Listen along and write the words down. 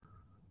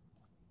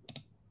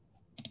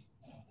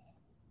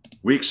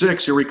Week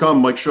 6, here we come.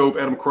 Mike Schopp,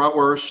 Adam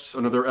Krautwurst.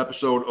 Another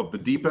episode of The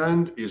Deep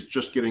End is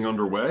just getting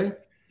underway.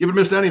 You haven't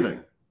missed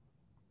anything.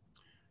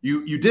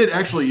 You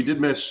did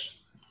miss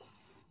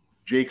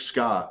Jake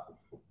Scott,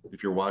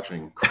 if you're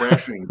watching,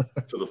 crashing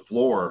to the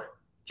floor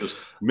just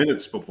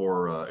minutes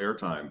before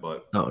airtime,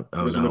 but there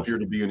doesn't appear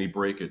to be any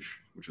breakage,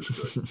 which is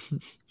good.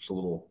 Just a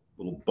little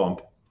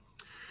bump.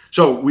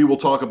 So we will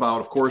talk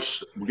about, of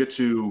course, we'll get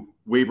to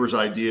waivers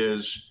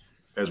ideas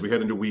as we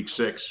head into week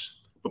 6.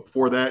 But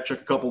before that,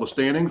 check a couple of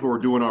standings where we're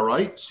doing all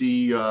right.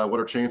 See what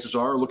our chances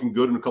are. Looking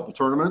good in a couple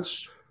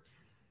tournaments.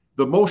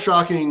 The most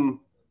shocking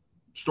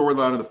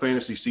storyline of the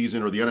fantasy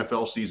season or the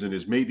NFL season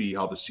is maybe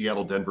how the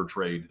Seattle-Denver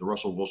trade, the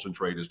Russell Wilson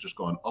trade, has just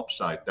gone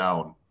upside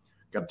down.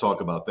 Got to talk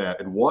about that.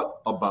 And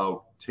what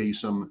about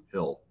Taysom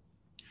Hill?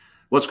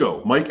 Let's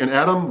go. Mike and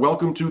Adam,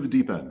 welcome to The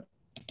Deep End.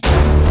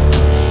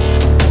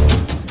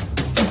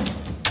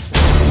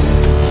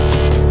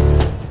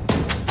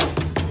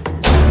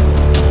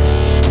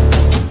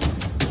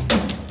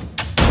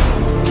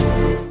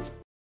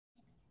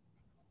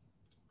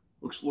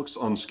 Looks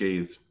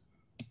unscathed.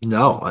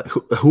 No,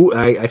 who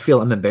I feel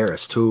I'm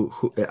embarrassed.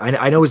 Who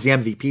I know is the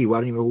MVP. I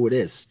don't even know who it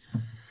is.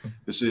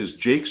 This is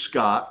Jake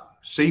Scott,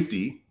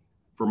 safety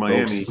for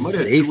Miami. He might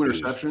have had 2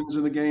 interceptions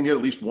in the game. He had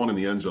at least 1 in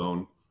the end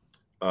zone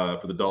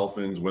for the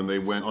Dolphins when they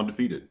went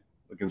undefeated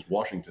against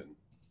Washington.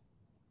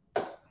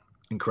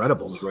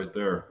 Incredible. It's right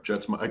there.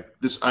 Jets.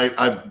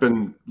 I've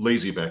been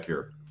lazy back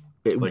here.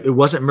 It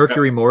wasn't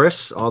Mercury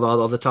Morris.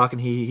 All the talking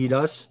he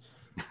does.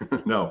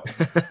 No.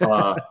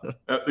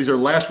 These are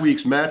last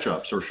week's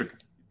matchups.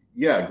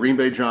 Green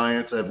Bay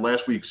Giants. I have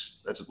last week's.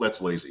 That's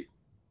lazy.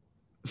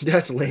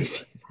 That's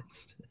lazy.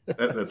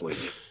 That's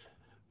lazy.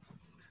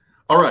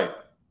 All right.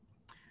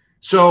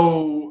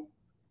 So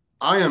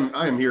I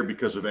am here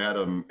because of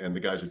Adam and the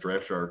guys at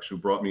Draft Sharks who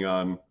brought me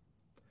on,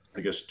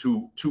 I guess,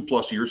 two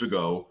plus years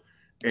ago.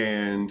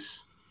 And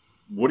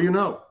what do you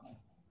know?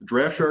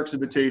 Draft Sharks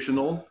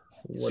Invitational,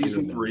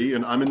 season 3,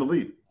 and I'm in the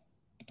lead.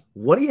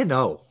 What do you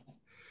know?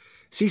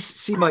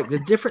 See, Mike, the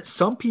difference.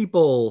 Some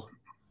people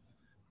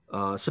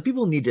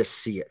need to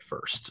see it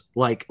first.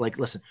 Like,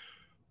 listen,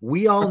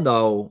 we all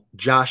know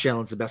Josh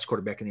Allen's the best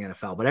quarterback in the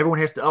NFL, but everyone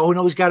has to. Oh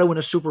no, he's got to win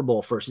a Super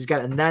Bowl first.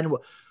 And then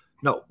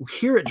no.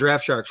 Here at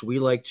Draft Sharks, we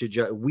like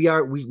to.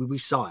 We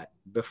saw it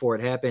before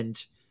it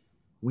happened.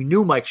 We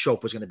knew Mike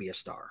Schopp was going to be a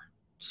star,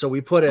 so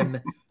we put him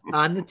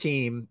on the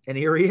team, and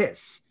here he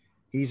is.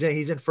 He's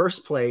in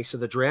first place of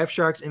the Draft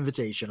Sharks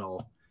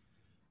Invitational,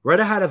 right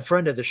ahead of a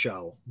friend of the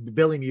show,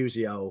 Billy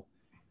Musio.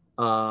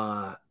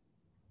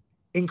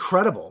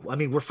 Incredible. I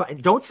mean, we're fine.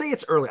 Don't say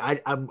it's early.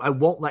 I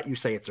won't let you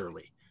say it's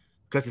early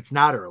because it's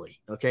not early.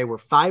 Okay. We're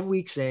 5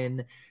 weeks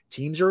in,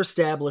 teams are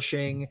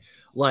establishing.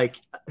 Like,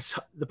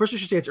 the person who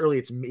should say it's early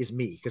is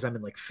me because I'm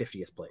in like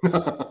 50th place.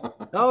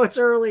 Oh, it's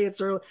early.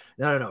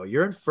 No.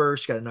 You're in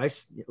first. Got a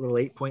nice little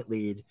 8-point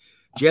lead.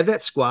 Do you have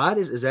that squad?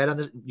 Is that on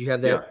the, do you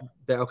have that?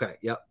 Yeah. Okay.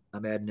 Yep.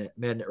 I'm adding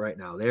it right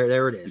now.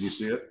 There it is. Can you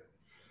see it?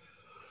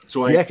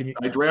 So I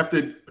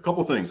drafted a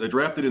couple things. I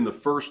drafted in the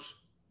first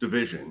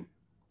division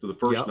to the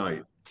first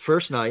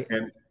night.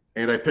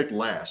 And I picked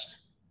last.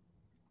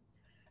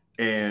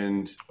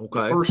 And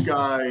the first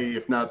guy,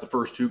 if not the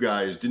first 2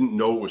 guys, didn't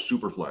know it was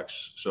Superflex.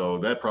 So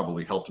that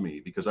probably helped me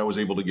because I was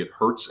able to get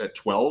Hurts at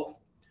 12.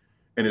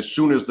 And as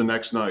soon as the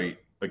next night,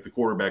 like the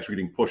quarterbacks were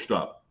getting pushed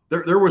up,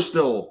 there was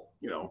still,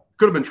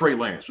 could have been Trey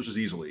Lance just as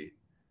easily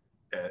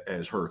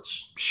as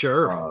Hurts.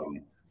 Sure.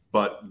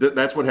 But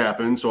that's what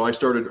happened. So I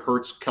started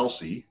Hurts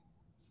Kelsey.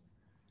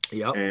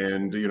 Yep.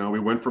 And, we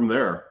went from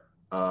there.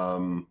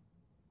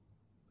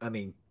 I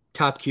mean,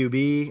 top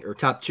QB or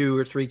top 2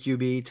 or 3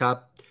 QB,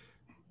 top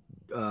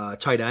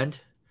tight end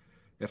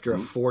after a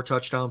 4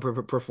 touchdown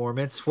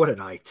performance. What a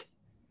night.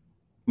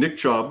 Nick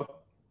Chubb.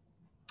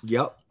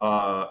 Yep.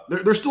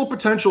 There's still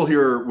potential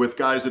here with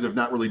guys that have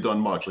not really done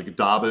much, like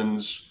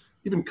Dobbins,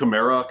 even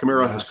Kamara.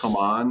 Kamara has come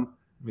on.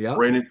 Yeah.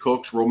 Brandon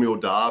Cooks, Romeo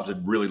Dobbs.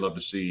 I'd really love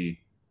to see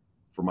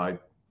for my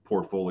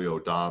portfolio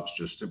Dobbs.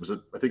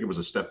 I think it was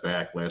a step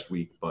back last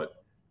week,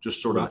 but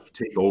just sort of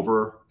take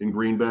over in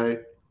Green Bay.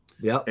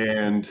 Yeah.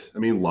 And I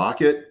mean,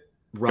 Lockett,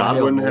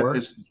 Godwin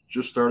is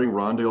just starting,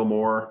 Rondale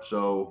Moore.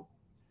 So,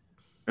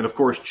 and of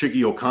course,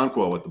 Chiggy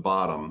Okonkwo at the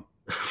bottom.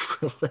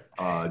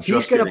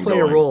 He's going to play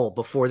a role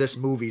before this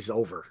movie's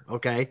over.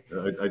 Okay.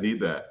 I need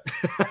that.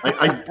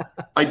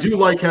 I do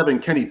like having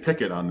Kenny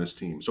Pickett on this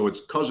team. So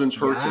it's Cousins,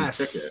 Hurts, and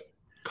Pickett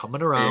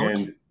coming around.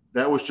 And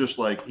that was just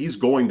like, he's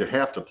going to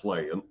have to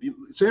play. And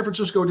San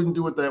Francisco didn't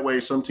do it that way.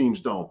 Some teams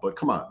don't, but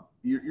come on,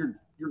 you're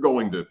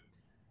going to,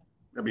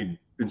 I mean,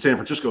 in San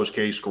Francisco's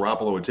case,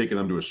 Garoppolo had taken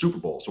them to a Super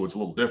Bowl, so it's a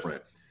little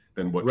different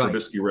than what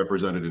Trubisky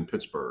represented in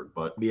Pittsburgh.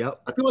 But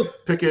I feel like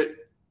Pickett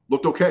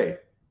looked okay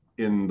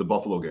in the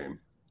Buffalo game.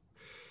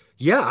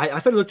 Yeah, I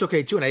thought he looked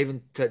okay too. And I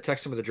even texted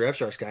some of the Draft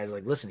Sharks guys,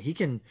 like, listen, he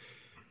can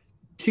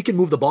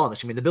move the ball in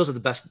this. I mean, the Bills are the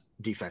best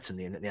defense in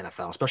the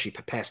NFL, especially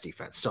pass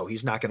defense. So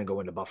he's not going to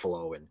go into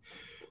Buffalo and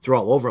throw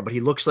all over him. But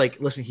he looks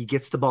like, listen, he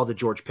gets the ball to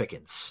George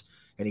Pickens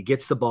and he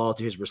gets the ball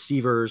to his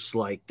receivers.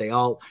 Like they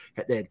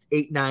had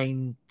 8,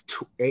 9,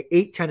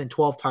 8, 10, and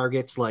 12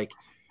 targets. Like,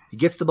 he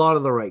gets the ball to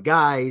the right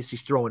guys.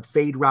 He's throwing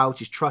fade routes.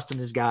 He's trusting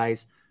his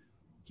guys.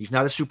 He's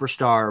not a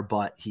superstar,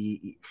 but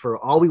for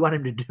all we want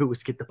him to do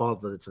is get the ball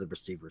to the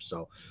receiver.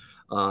 So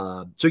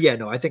yeah,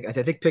 no, I think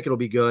Pickett will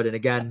be good. And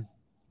again,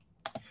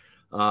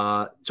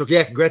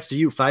 congrats to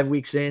you. 5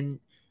 weeks in,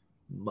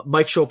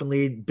 Mike Schopp in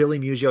lead, Billy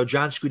Muzio,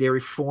 John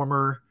Scuderi,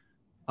 former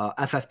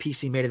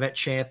FFPC main event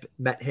champ,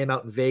 met him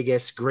out in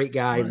Vegas. Great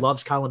guy, Right.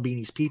 Loves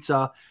Columbini's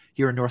Pizza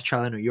here in North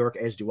Carolina, New York,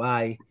 as do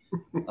I.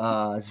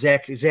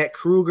 Zach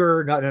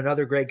Kruger,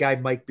 another great guy.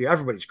 Mike Beer,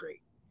 everybody's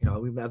great.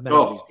 I've met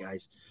all these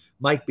guys.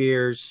 Mike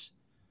Beers,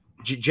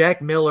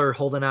 Jack Miller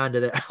holding on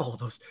to all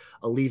those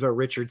Aliva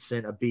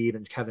Richardson, Abib,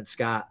 and Kevin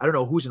Scott. I don't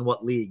know who's in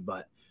what league,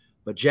 but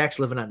Jack's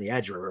living on the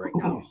edge right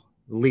now,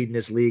 leading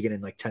his league and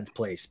in like 10th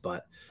place.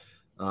 But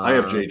I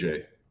have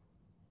JJ.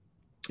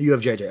 You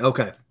have JJ.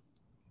 Okay.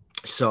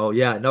 So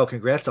yeah, no,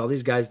 congrats to all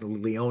these guys. The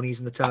Leone's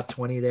in the top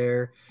 20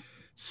 there.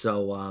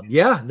 So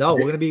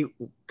we're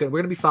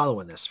gonna be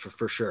following this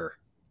for sure.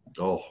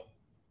 Oh,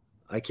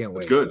 I can't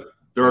wait. It's good.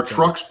 There are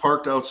trucks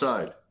parked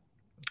outside.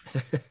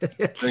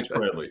 Thanks, right.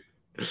 Bradley,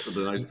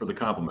 for the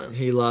compliment.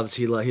 He loves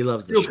the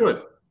Feel show.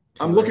 good.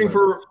 I'm looking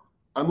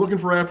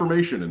for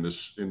affirmation in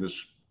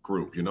this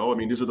group.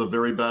 These are the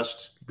very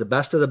best, the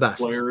best of the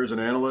best players and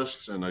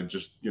analysts, and I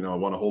just I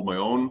want to hold my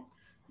own.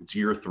 It's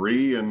year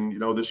 3,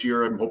 and this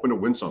year I'm hoping to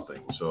win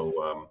something.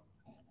 So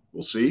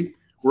we'll see.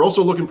 We're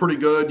also looking pretty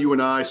good, you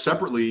and I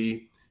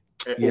separately,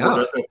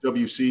 over at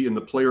FFWC in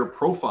the player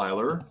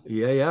profiler.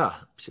 Yeah.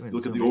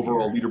 Look at the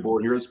overall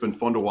leaderboard here. It's been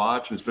fun to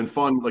watch, and it's been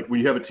fun. Like when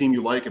you have a team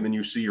you like, and then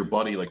you see your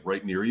buddy like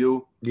right near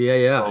you.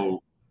 Yeah.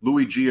 So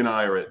Louis G and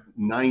I are at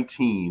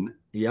 19.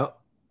 Yep.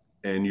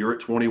 And you're at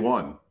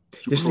 21.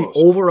 This is the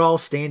overall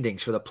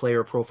standings for the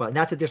player profile.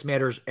 Not that this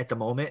matters at the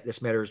moment.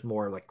 This matters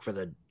more like for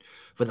the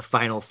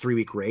final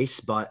 3-week race,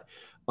 but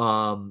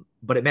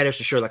it matters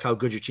to show like how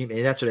good your team.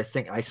 And that's what I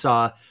think. I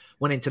saw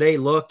went in today,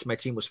 looked, my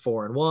team was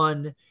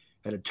 4-1,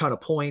 had a ton of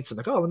points. I'm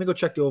like, oh, let me go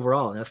check the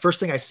overall. And the first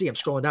thing I see, I'm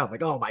scrolling down, I'm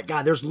like, oh my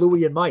God, there's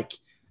Louis and Mike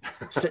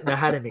sitting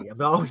ahead of me. I've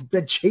always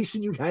been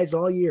chasing you guys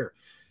all year.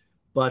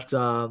 But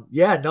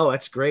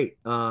that's great.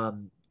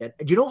 And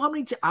do you know how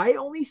many? I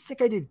only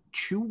think I did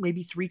 2,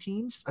 maybe 3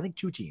 teams. I think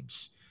 2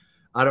 teams.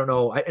 I don't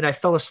know. I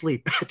fell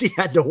asleep at the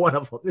end of one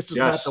of them. This is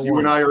not the one. You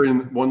and I are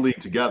in one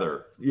league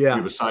together. Yeah.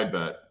 We have a side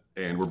bet,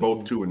 and we're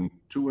both 2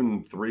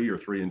 and 3 or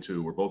 3 and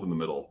 2. We're both in the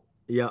middle.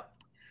 Yeah.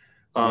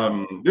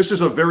 This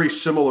is a very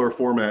similar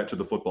format to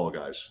the football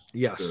guys.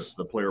 Yes.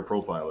 The player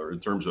profiler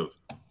in terms of,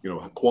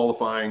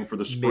 qualifying for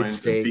the sprint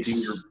and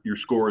taking your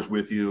scores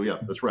with you. Yeah,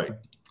 that's right.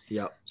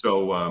 Yeah.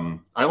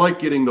 So I like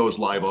getting those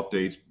live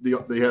updates.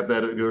 They have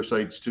that at other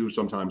sites too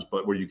sometimes,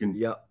 but where you can.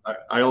 Yeah.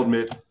 I'll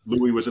admit,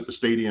 Louis was at the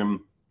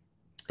stadium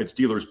at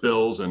Steelers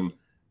Bills, and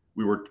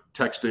we were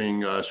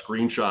texting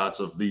screenshots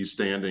of these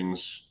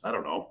standings. I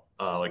don't know,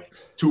 like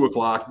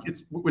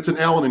 2:00. It's an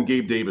Allen and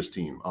Gabe Davis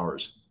team,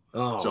 ours.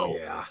 Oh, so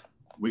yeah.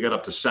 We got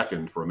up to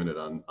second for a minute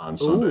on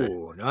Sunday.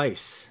 Oh,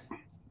 nice.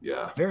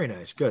 Yeah. Very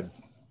nice. Good.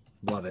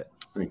 Love it.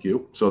 Thank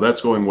you. So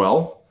that's going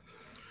well.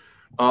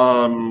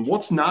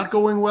 What's not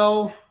going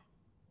well?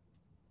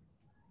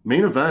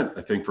 Main event,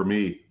 I think, for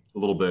me, a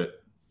little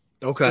bit.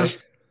 Okay.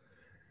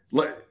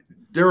 Darren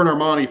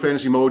Armani,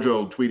 Fantasy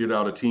Mojo, tweeted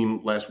out a team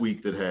last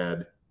week that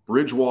had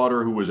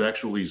Bridgewater, who was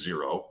actually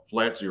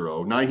flat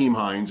 0. Nyheim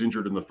Hines,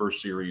 injured in the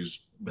first series,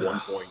 1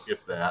 point,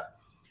 if that.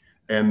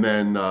 And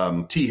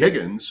then T.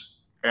 Higgins,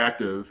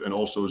 active and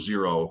also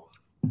 0.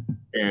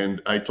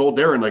 And I told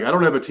Darren, I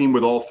don't have a team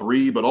with all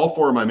 3, but all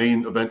 4 of my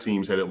main event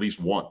teams had at least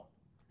 1.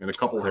 And a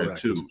couple had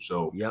 2.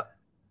 So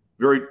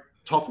very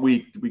tough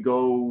week. Did we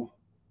go?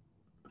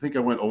 I think I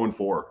went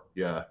 0-4.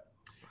 Yeah.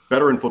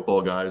 Veteran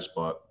football guys,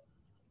 but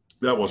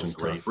that wasn't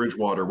great. Tough.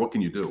 Bridgewater, what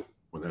can you do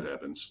when that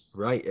happens?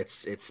 Right.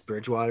 It's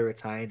Bridgewater, it's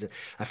Hines.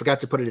 I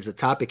forgot to put it as a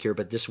topic here,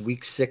 but this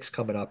week 6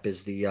 coming up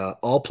is the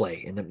all play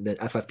in the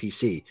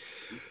FFPC.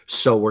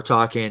 So we're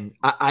talking,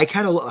 I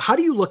kind of, how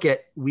do you look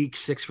at week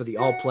 6 for the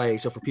all play?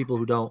 So for people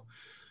who don't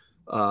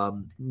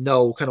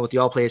know kind of what the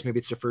all play is, maybe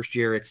it's their first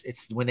year.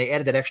 It's when they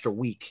added that extra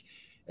week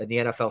in the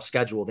NFL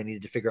schedule, they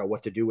needed to figure out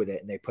what to do with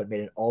it. And they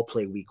made an all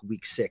play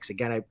week 6.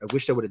 Again, I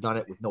wish they would have done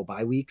it with no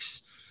bye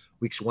weeks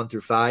 1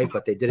 through 5,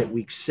 but they did it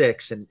week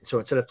 6. And so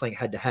instead of playing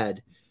head to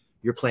head,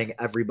 you're playing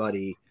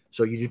everybody.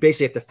 So you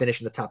basically have to finish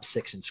in the top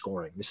 6 in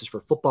scoring. This is for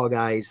football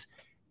guys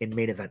in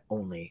main event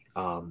only.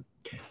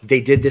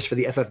 They did this for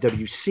the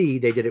FFWC.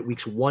 They did it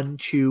weeks 1,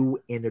 2,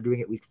 and they're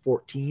doing it week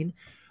 14.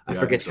 I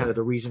forget kind of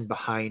the reason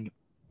behind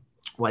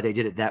why they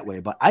did it that way,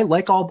 but I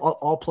like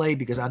all play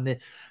because I'm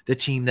the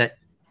team that,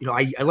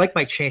 I like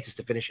my chances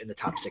to finish in the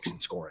top 6 in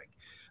scoring.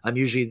 I'm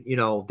usually,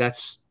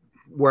 that's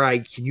where I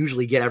can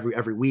usually get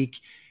every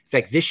week. In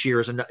fact, this year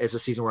is a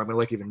season where I'm going to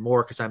like even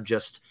more because I'm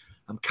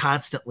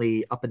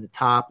constantly up in the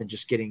top and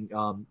just getting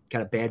kind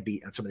of bad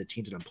beat on some of the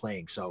teams that I'm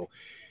playing. So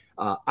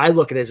I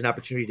look at it as an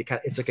opportunity to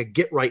it's like a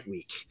get right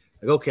week.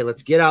 Like, okay,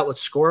 let's get out,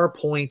 let's score our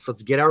points,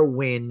 let's get our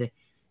win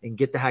and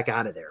get the heck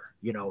out of there.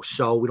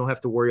 So we don't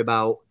have to worry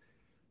about,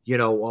 you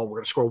know, oh, we're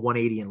going to score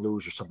 180 and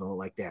lose or something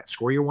like that.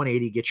 Score your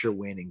 180, get your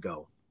win, and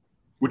go.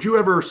 Would you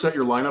ever set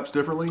your lineups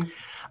differently?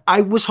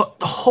 I was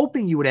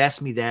hoping you would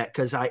ask me that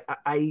because I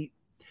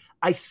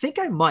think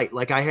I might.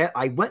 Like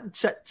I went and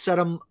set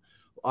them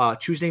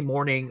Tuesday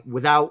morning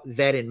without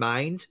that in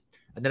mind,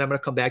 and then I'm going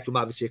to come back to them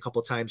obviously a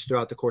couple of times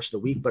throughout the course of the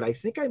week. But I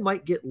think I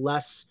might get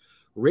less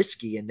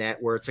risky in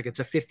that where it's a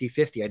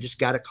 50-50. I just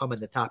got to come in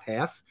the top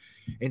half,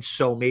 and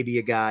so maybe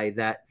a guy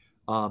that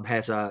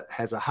has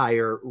a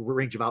higher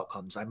range of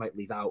outcomes I might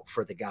leave out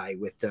for the guy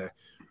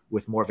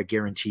with more of a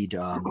guaranteed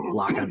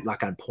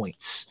lock on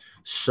points.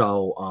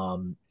 So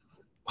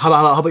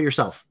how about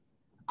yourself?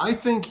 I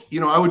think,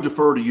 I would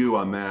defer to you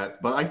on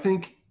that, but I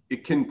think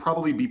it can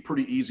probably be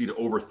pretty easy to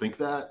overthink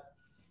that.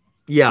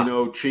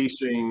 Yeah.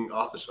 Chasing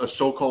a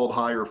so-called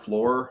higher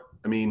floor.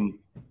 I mean,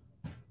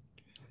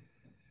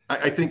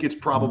 I think it's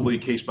probably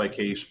case by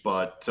case,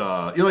 but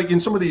like in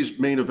some of these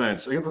main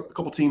events, I have a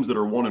couple teams that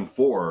are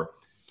 1-4,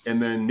 and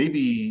then maybe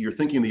you're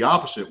thinking the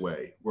opposite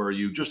way, where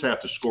you just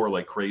have to score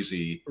like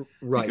crazy,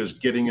 right? Because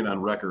getting it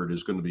on record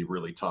is going to be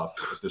really tough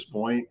at this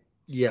point.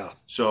 Yeah.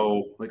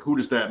 So, like, who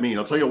does that mean?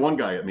 I'll tell you one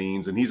guy it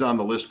means, and he's on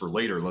the list for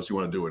later, unless you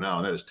want to do it now,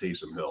 and that is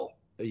Taysom Hill.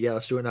 Yeah,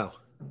 let's do it now.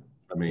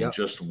 I mean,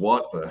 just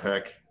what the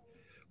heck?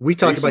 We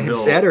talked about him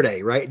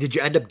Saturday, right? Did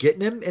you end up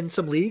getting him in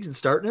some leagues and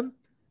starting him?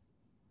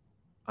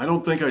 I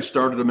don't think I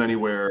started him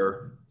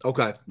anywhere.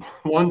 Okay.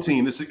 One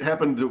team, this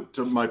happened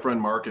to my friend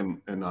Mark and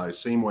I,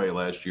 same way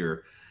last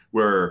year,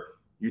 where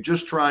you're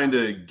just trying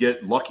to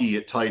get lucky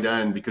at tight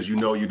end because you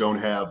don't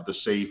have the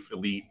safe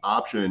elite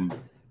option.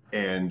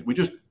 And we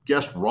just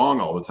guessed wrong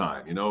all the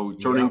time,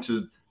 turning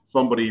to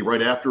somebody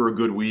right after a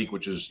good week,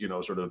 which is,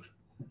 sort of,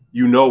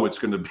 it's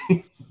going to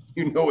be,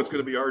 it's going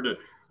to be hard to,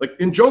 like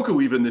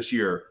Njoku even this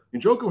year.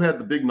 Njoku had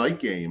the big night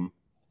game.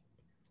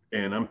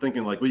 And I'm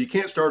thinking like, well, you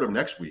can't start him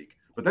next week,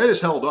 but that has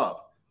held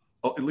up,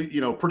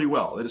 pretty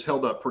well. It has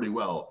held up pretty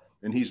well.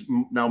 And he's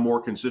now more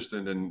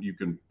consistent, and you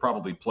can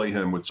probably play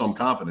him with some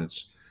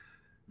confidence.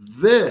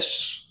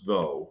 This,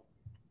 though,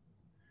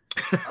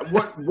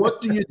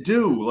 what do you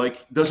do?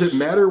 Like, does it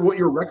matter what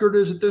your record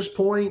is at this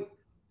point?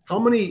 How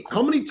many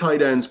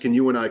tight ends can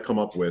you and I come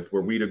up with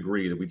where we'd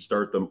agree that we'd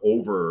start them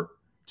over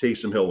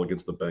Taysom Hill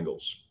against the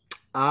Bengals?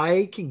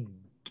 I can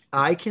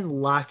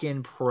lock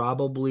in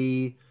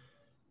probably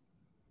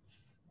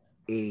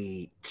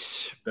 8.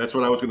 That's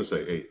what I was going to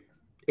say.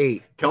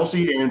 8.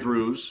 Kelsey,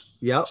 Andrews.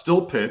 Yep.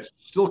 Still Pitts.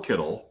 Still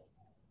Kittle.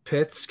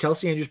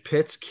 Kelsey, Andrews,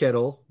 Pitts,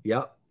 Kittle.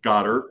 Yep.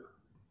 Goddard.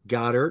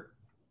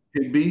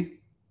 Higbee.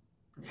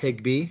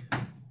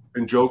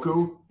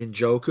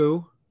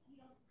 Njoku.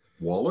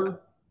 Waller.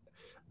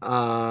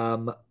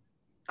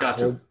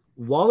 Gotcha.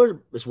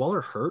 Is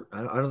Waller hurt?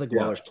 I don't think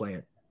Waller's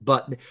playing.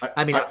 But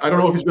I mean, I don't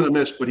know if he's going to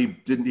miss, but he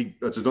didn't.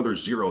 That's another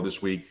 0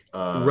 this week.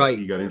 Right.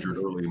 He got injured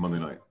early Monday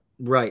night.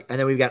 Right. And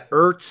then we've got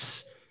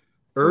Ertz.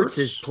 Ertz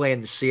is playing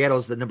the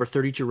Seattle's the number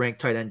 32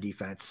 ranked tight end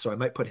defense. So I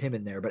might put him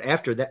in there. But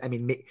after that, I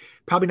mean,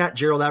 probably not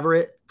Gerald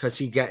Everett because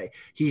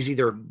he's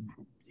either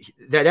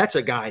that's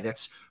a guy are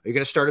you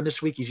going to start him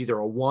this week? He's either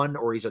a 1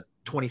 or he's a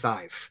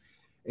 25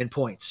 in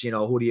points.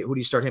 Who do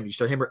you start him? You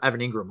start him or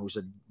Evan Ingram,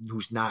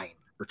 who's 9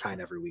 or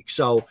 10 every week.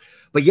 So,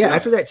 but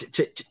after that,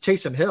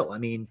 Taysom Hill. I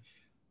mean,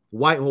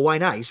 why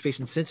not? He's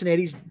facing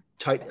Cincinnati's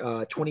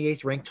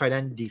 28th ranked tight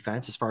end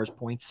defense as far as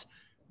points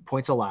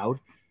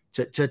allowed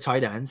to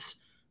tight ends.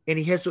 And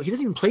he doesn't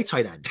even play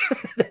tight end.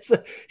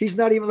 He's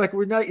not even like,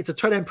 it's a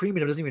tight end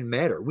premium. It doesn't even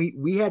matter.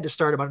 We had to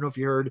start him. I don't know if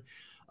you heard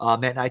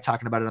Matt and I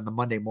talking about it on the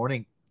Monday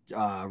morning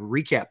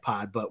recap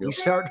pod, but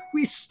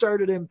we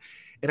started him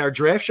in our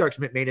Draft Sharks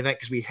main event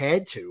because we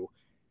had to.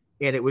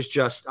 And it was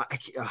just,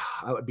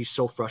 I would be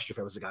so frustrated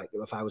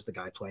if I was the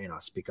guy playing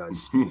us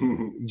because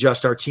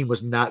just our team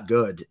was not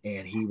good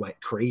and he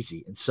went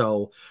crazy. And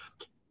so,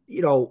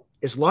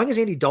 as long as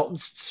Andy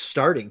Dalton's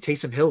starting,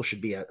 Taysom Hill should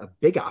be a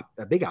big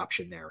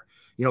option there.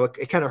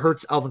 It kind of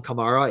hurts Alvin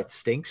Kamara. It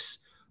stinks.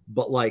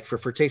 But like for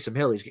Taysom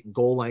Hill, he's getting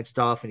goal line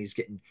stuff and he's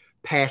getting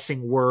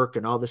passing work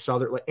and all this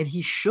other, and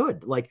he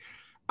should. Like,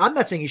 I'm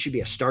not saying he should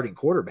be a starting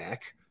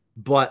quarterback,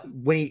 but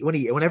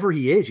whenever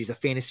he is, he's a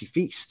fantasy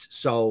feast.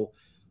 So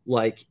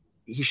like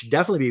he should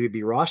definitely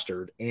be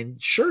rostered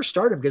and sure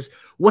start him because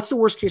what's the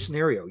worst case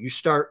scenario? You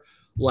start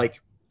like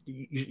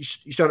you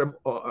start him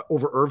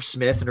over Irv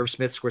Smith and Irv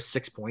Smith scores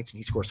 6 points and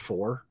he scores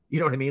 4. You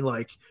know what I mean?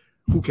 Like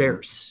who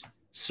cares?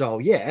 So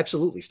yeah,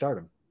 absolutely start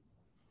him.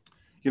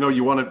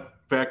 You want to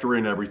factor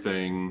in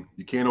everything.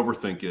 You can't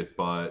overthink it,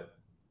 but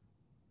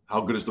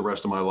how good is the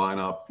rest of my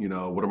lineup?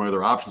 What are my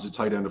other options at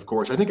tight end? Of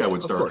course, I think I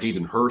would start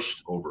Hayden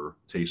Hurst over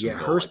Taysom Hill.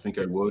 Hurst, I think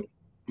I would.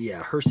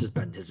 Yeah, Hurst has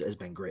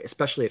been great,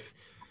 especially if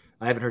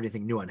I haven't heard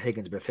anything new on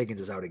Higgins, but if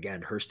Higgins is out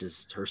again, Hurst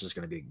is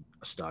going to be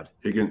a stud.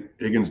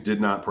 Higgins did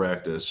not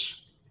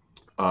practice.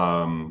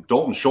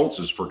 Dalton Schultz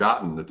is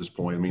forgotten at this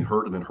point. I mean,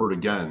 hurt and then hurt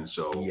again.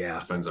 So it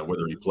depends on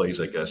whether he plays,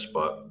 I guess.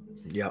 But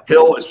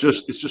Hill is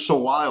it's just so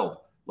wild.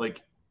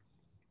 Like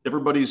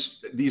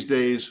everybody's these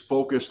days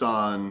focused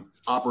on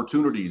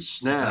opportunities,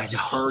 snaps,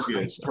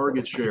 targets,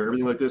 target share,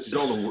 everything like this.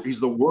 He's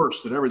the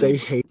worst at everything.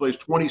 He plays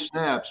 20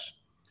 snaps,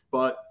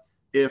 But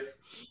if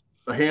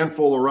a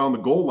handful around the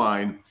goal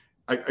line,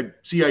 I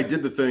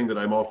did the thing that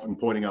I'm often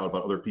pointing out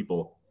about other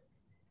people.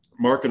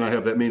 Mark and I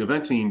have that main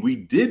event team. We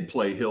did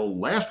play Hill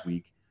last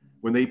week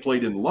when they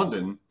played in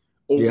London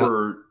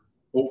over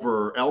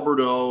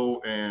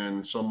Alberto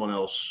and someone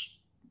else,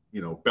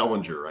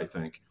 Bellinger, I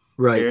think.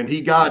 Right. And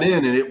he got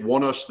in and it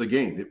won us the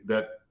game.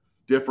 That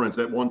difference,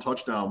 that one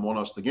touchdown won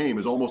us the game,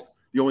 is almost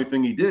the only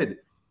thing he did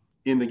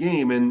in the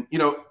game. And,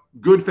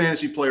 good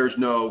fantasy players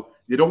know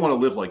you don't want to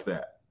live like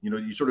that.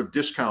 You sort of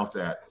discount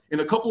that. In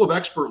a couple of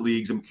expert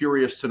leagues, I'm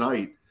curious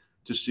tonight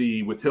to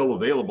see, with Hill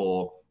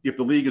available, if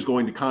the league is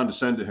going to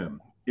condescend to him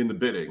in the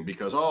bidding,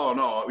 because, oh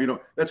no,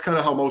 that's kind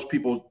of how most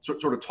people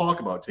sort of talk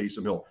about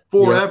Taysom Hill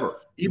forever,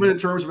 even in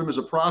terms of him as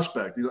a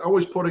prospect.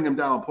 Always putting him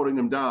down.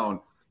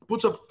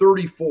 Puts up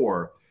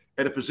 34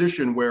 at a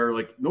position where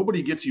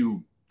nobody gets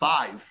you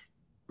 5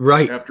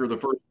 after the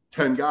first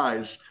 10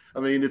 guys.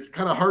 I mean, it's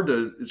kind of hard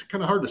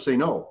to say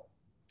no.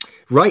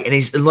 Right. And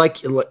he's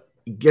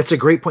that's a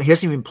great point. He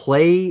doesn't even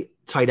play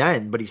tight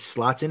end, but he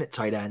slots in at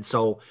tight end.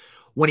 So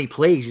when he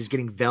plays, he's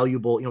getting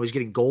valuable, he's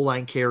getting goal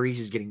line carries.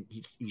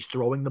 He's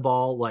throwing the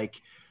ball.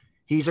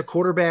 He's a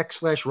quarterback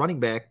 /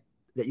 running back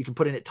that you can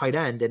put in at tight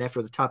end. And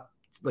after the top,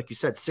 like you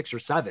said, 6 or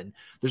 7,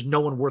 there's no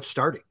one worth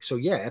starting. So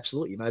yeah,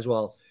 absolutely. You might as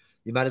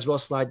well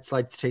slide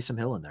Taysom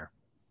Hill in there.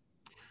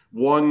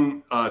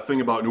 One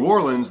thing about New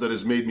Orleans that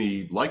has made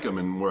me like them,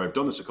 and where I've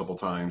done this a couple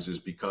times, is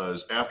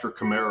because after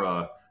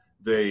Kamara,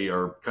 they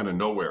are kind of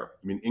nowhere.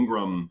 I mean,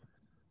 Ingram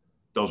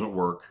doesn't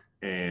work,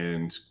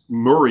 and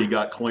Murray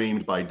got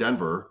claimed by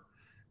Denver.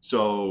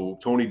 So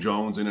Tony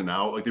Jones in and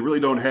out. They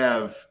really don't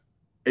have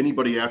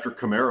anybody after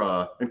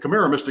Kamara, and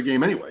Kamara missed a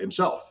game anyway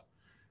himself.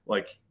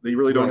 They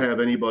really don't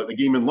have anybody.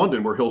 The game in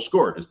London where Hill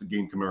scored is the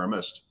game Kamara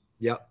missed.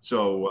 Yeah.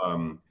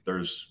 So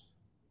there's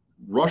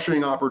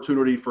rushing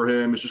opportunity for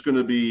him. It's just going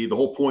to be, the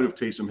whole point of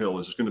Taysom Hill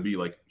is just going to be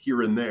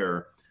here and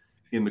there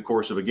in the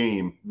course of a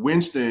game.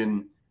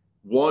 Winston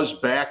was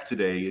back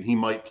today, and he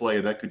might play,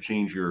 and that could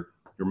change your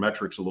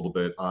metrics a little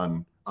bit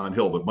on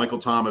Hill. But Michael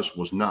Thomas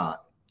was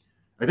not.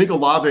 I think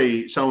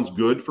Olave sounds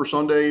good for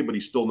Sunday, but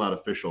he's still not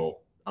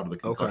official out of the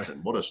concussion.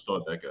 Okay. What a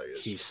stud that guy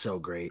is. He's so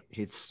great.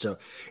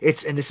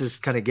 And this is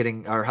kind of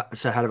getting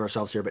ahead of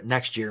ourselves here, but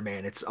next year,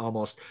 man, it's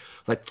almost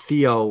like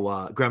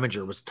Theo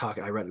Greminger was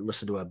talking.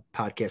 Listened to a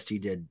podcast he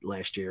did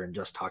last year and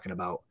just talking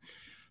about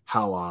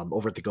how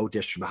over at the GOAT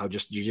District, how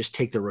you just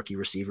take the rookie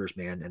receivers,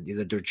 man,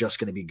 and they're just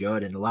going to be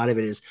good. And a lot of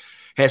it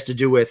has to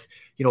do with,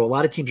 a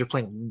lot of teams are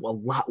playing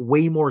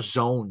way more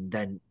zone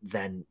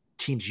than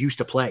teams used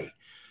to play.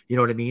 You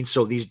know what I mean?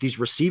 So these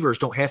receivers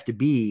don't have to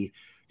be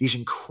these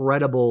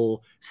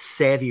incredible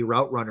savvy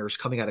route runners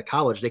coming out of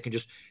college. They can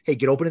just,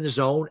 get open in the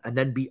zone and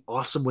then be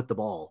awesome with the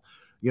ball.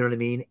 You know what I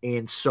mean?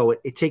 And so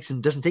it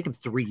doesn't take them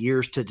 3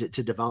 years to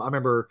develop. I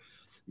remember,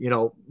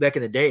 back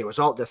in the day, it was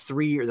all the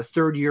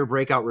third year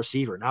breakout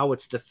receiver. Now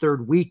it's the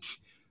third week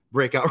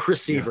breakout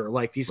receiver.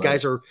 Yeah, these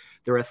guys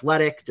they're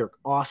athletic, they're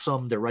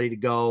awesome, they're ready to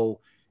go.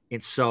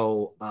 And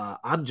so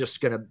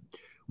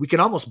we can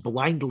almost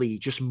blindly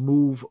just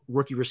move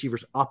rookie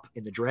receivers up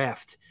in the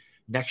draft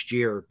next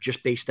year,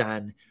 just based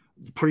on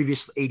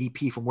previous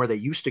ADP from where they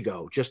used to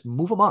go. Just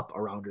move them up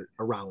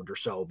around or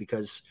so,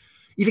 because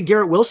even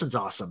Garrett Wilson's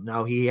awesome.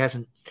 Now it's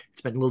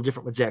been a little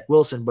different with Zach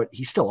Wilson, but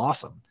he's still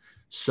awesome.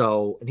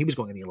 So, and he was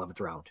going in the 11th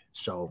round.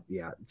 So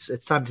yeah,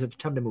 it's time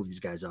to move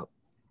these guys up.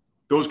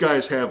 Those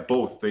guys have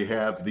both. They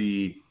have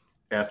the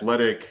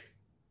athletic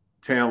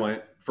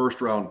talent,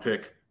 first round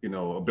pick,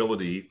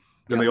 ability.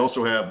 Then they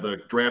also have the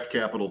draft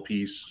capital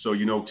piece. So,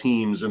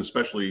 teams, and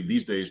especially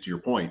these days, to your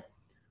point,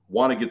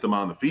 want to get them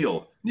on the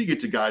field. And you get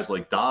to guys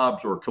like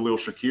Dobbs or Khalil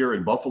Shakir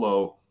in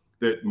Buffalo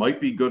that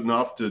might be good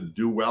enough to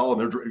do well.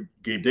 And they're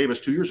Gabe Davis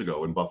 2 years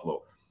ago in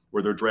Buffalo,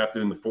 where they're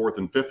drafted in the 4th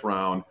and 5th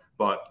round,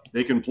 but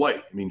they can play.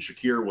 I mean,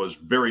 Shakir was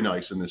very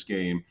nice in this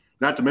game.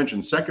 Not to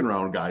mention second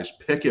round guys,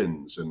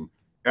 Pickens and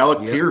Alec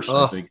Pierce,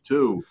 I think,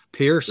 too.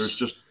 Pierce.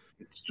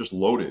 It's just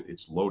loaded.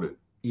 It's loaded.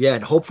 Yeah,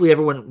 and hopefully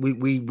everyone,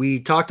 we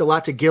talked a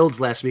lot to Guilds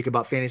last week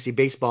about fantasy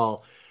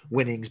baseball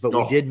winnings, but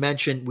we did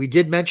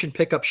mention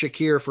pick up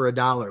Shakir for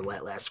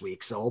 $1 last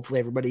week. So hopefully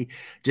everybody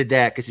did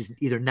that, because he's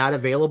either not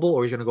available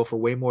or he's going to go for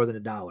way more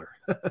than $1.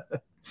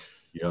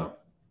 Yeah,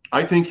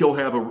 I think he'll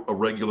have a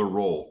regular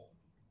role.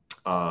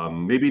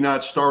 Maybe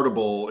not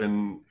startable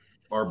in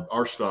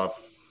our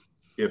stuff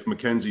if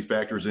McKenzie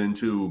factors in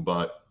too,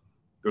 but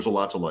there's a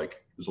lot to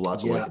like. There's a lot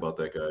to like about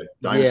that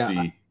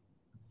guy.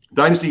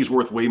 Dynasty is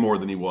worth way more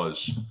than he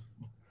was,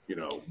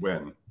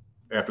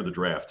 after the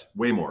draft,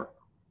 way more.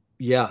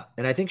 Yeah,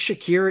 and I think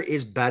Shakir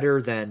is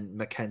better than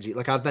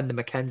McKenzie. I've been the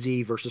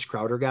McKenzie versus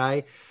Crowder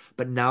guy,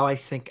 but now I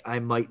think I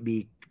might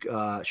be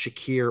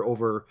Shakir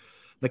over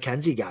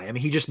McKenzie guy. I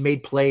mean, he just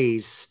made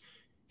plays.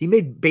 He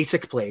made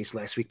basic plays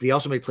last week, but he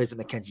also made plays that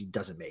McKenzie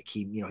doesn't make.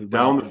 He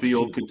down the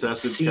field,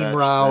 contested seam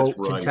route,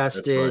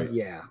 contested. Right.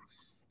 Yeah,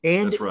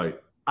 and that's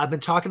right. I've been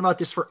talking about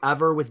this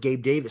forever with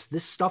Gabe Davis.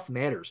 This stuff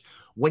matters.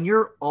 When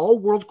your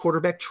all-world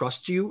quarterback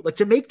trusts you,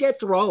 to make that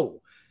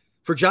throw,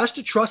 for Josh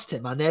to trust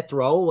him on that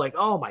throw,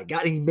 oh my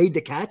God, and he made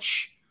the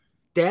catch.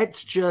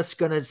 that's just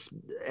gonna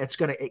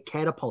it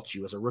catapult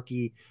you as a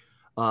rookie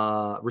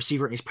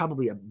receiver, and he's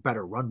probably a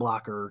better run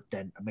blocker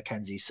than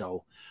McKenzie.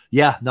 So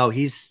yeah, no,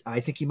 I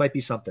think he might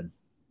be something.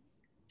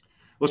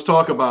 Let's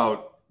talk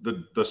about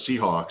the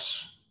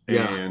Seahawks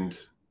Yeah. and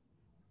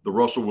the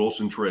Russell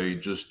Wilson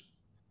trade just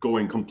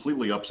going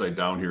completely upside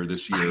down here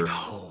this year. I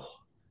know.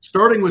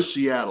 Starting with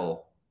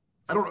Seattle,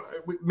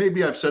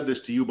 maybe I've said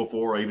this to you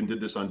before. I even did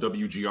this on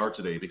WGR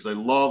today because I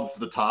love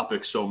the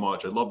topic so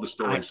much. I love the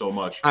story so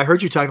much. I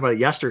heard you talking about it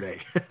yesterday.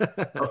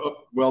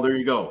 Well, there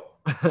you go.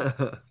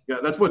 Yeah,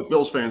 that's what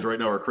Bills fans right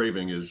now are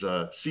craving is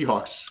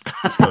Seahawks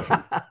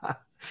discussion.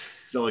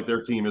 It's not like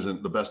their team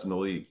isn't the best in the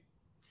league.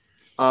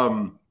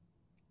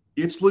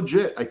 It's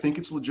legit. I think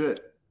it's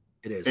legit.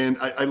 It is. And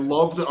I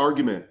love the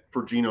argument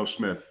for Geno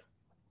Smith.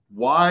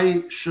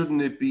 Why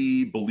shouldn't it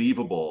be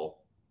believable?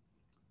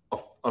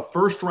 A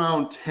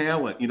first-round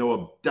talent,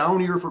 a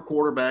down year for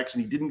quarterbacks,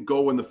 and he didn't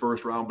go in the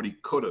first round, but he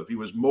could have. He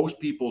was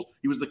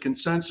the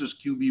consensus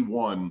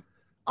QB1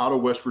 out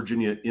of West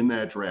Virginia in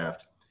that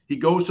draft. He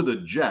goes to the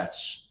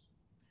Jets,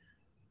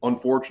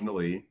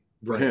 unfortunately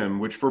for him,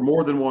 which for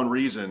more than one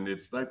reason,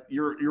 it's that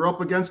you're up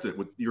against it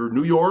with your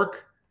New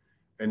York,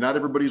 and not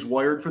everybody's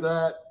wired for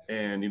that.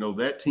 And,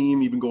 that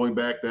team, even going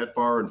back that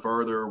far and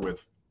farther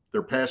with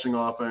their passing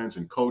offense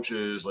and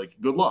coaches, like,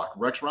 good luck.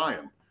 Rex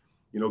Ryan,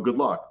 good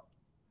luck.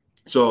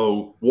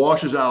 So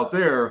washes out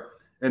there.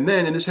 And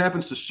this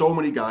happens to so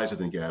many guys, I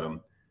think,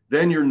 Adam,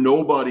 then you're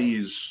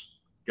nobody's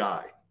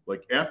guy.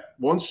 Like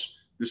once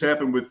this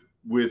happened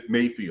with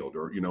Mayfield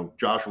or,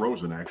 Josh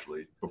Rosen,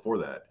 actually, before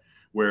that,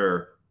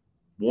 where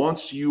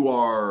once you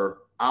are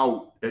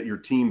out at your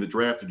team that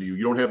drafted you,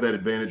 you don't have that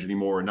advantage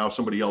anymore. And now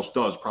somebody else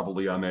does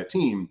probably on that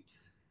team.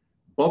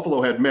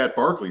 Buffalo had Matt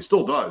Barkley,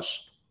 still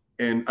does.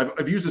 And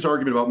I've used this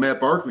argument about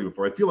Matt Barkley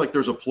before. I feel like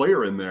there's a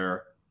player in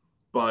there,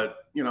 but,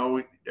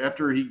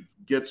 after he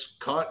gets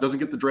cut, doesn't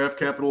get the draft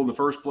capital in the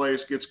first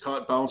place, gets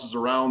cut, bounces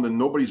around, and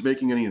nobody's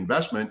making any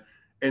investment.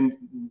 And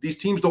these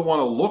teams don't want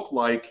to look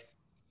like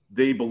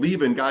they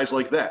believe in guys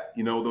like that.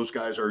 Those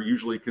guys are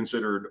usually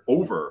considered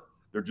over.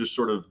 They're just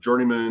sort of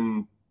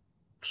journeyman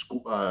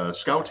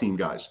scout team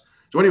guys.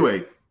 So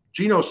anyway,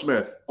 Geno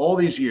Smith, all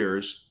these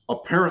years,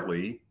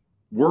 apparently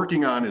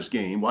working on his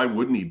game. Why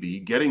wouldn't he be?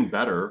 Getting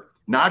better,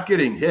 not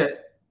getting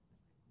hit.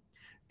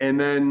 And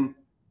then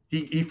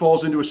he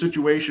falls into a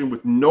situation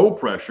with no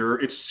pressure.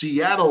 It's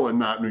Seattle and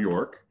not New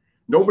York.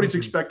 Nobody's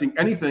expecting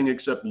anything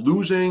except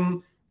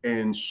losing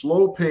and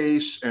slow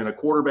pace and a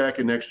quarterback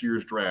in next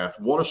year's draft.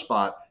 What a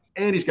spot.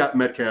 And he's got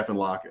Metcalf and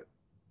Lockett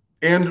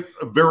and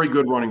a very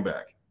good running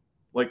back.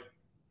 Like,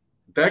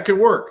 that could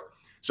work.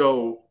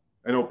 So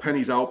I know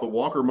Penny's out, but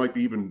Walker might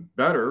be even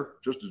better,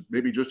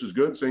 maybe just as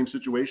good, same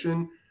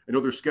situation. I know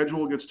their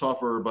schedule gets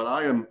tougher, but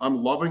I'm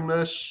loving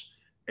this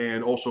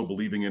and also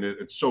believing in it.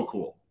 It's so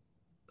cool.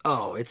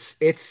 Oh, it's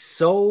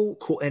so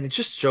cool, and it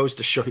just shows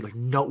to show you like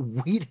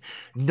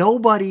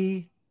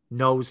nobody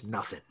knows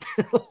nothing.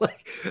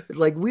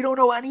 like we don't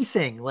know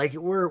anything. Like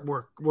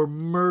we're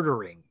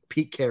murdering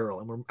Pete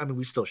Carroll, and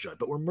we still should,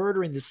 but we're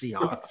murdering the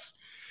Seahawks.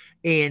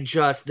 And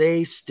just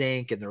they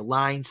stink, and their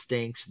line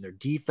stinks, and their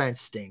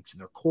defense stinks,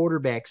 and their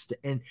quarterback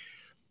and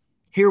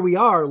here we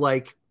are,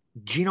 like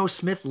Geno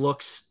Smith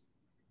looks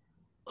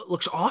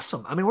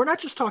awesome. I mean, we're not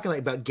just talking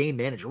like about game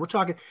manager. We're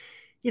talking,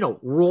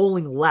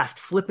 rolling left,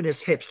 flipping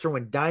his hips,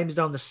 throwing dimes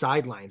down the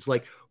sidelines,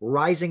 like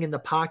rising in the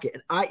pocket.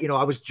 And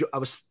I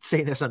was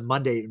saying this on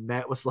Monday, and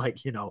Matt was like,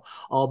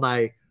 all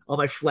my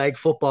flag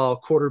football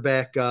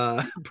quarterback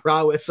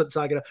prowess I'm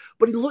talking about.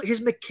 But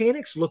his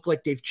mechanics look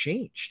like they've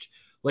changed.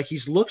 Like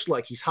looks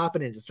like he's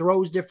hopping into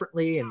throws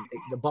differently, and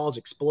the ball's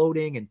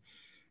exploding.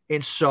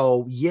 And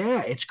so,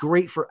 yeah, it's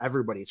great for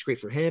everybody. It's great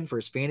for him, for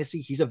his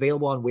fantasy. He's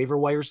available on waiver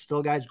wires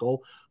still, guys.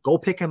 Go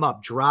pick him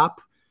up.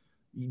 Drop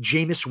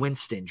Jameis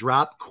Winston.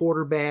 Drop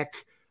quarterback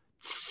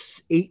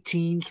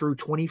 18 through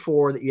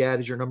 24 that you have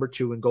as your number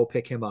 2, and go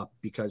pick him up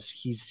because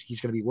he's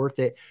going to be worth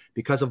it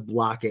because of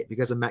Lockett,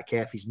 because of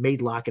Metcalf. He's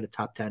made Lockett a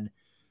top 10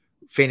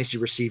 fantasy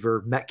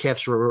receiver.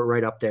 Metcalf's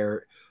right up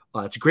there.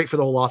 It's great for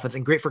the whole offense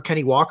and great for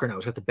Kenny Walker now.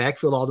 He's got the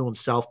backfield all to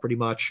himself pretty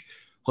much.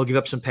 He'll give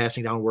up some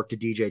passing down work to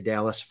DJ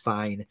Dallas.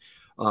 Fine.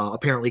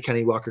 Apparently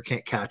Kenny Walker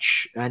can't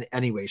catch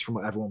anyways from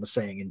what everyone was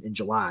saying in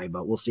July,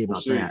 but we'll see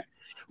about that.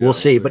 We'll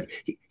see. But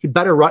he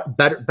better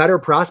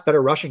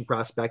rushing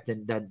prospect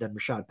than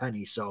Rashad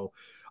Penny. So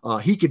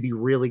he could be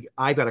really,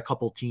 I've got a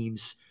couple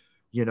teams,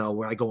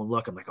 where I go and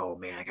look, I'm like, oh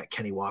man, I got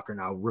Kenny Walker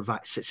now,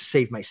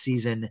 save my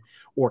season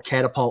or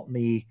catapult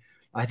me.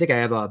 I think I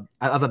have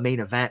a main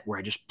event where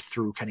I just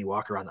threw Kenny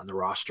Walker on the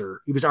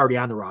roster. He was already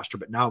on the roster,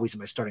 but now he's in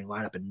my starting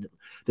lineup, and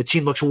the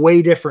team looks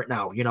way different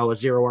now, a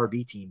 0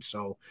 RB team.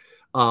 So,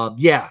 the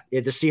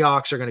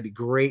Seahawks are going to be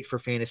great for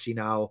fantasy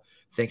now,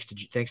 thanks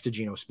to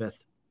Geno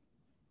Smith.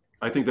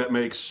 I think that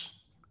makes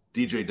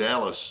DJ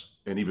Dallas,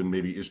 and even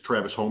maybe is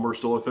Travis Homer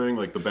still a thing?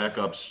 Like the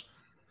backups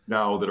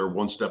now that are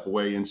one step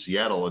away in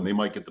Seattle, and they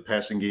might get the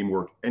passing game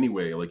work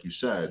anyway, like you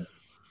said.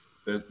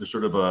 They're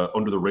sort of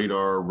under the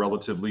radar,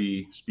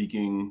 relatively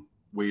speaking,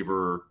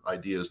 waiver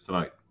ideas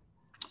tonight.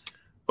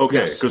 Okay,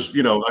 Yes. because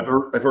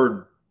I've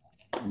heard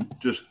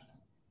just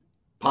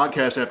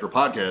podcast after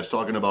podcast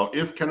talking about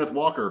if Kenneth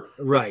Walker.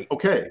 Right.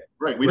 Okay,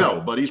 right. We Right.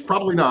 know, but he's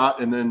probably not.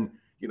 And then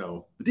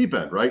the deep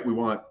end, right? We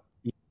want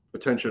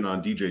attention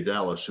on DJ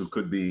Dallas, who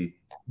could be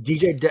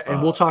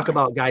and we'll talk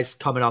about guys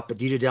coming up, but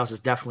DJ Dallas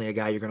is definitely a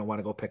guy you're going to want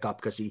to go pick up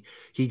because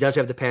he does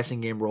have the passing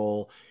game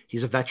role.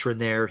 He's a veteran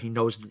there. He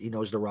knows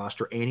the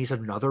roster, and he's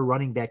another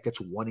running back that's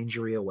one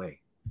injury away.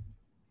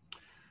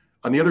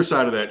 On the other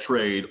side of that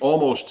trade,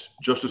 almost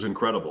just as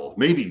incredible,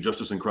 maybe just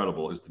as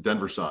incredible, is the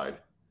Denver side.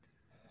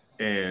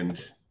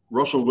 And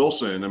Russell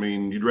Wilson, I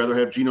mean, you'd rather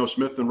have Geno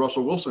Smith than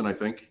Russell Wilson, I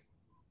think.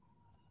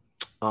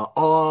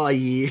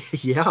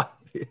 Yeah.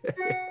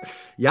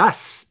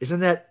 Yes.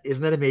 Isn't that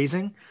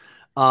amazing?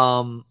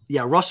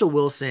 Yeah, Russell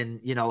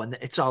Wilson, and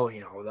it's all,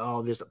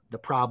 all this, the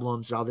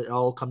problems, all that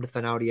all come to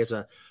find out. He has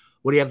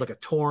what do you have, like a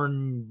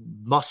torn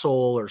muscle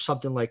or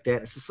something like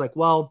that? It's just like,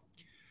 well,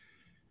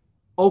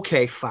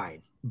 okay,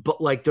 fine.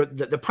 But like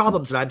the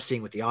problems that I'm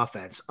seeing with the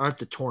offense aren't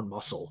the torn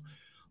muscle.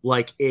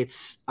 Like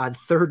it's on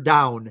third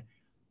down,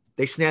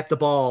 they snap the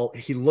ball,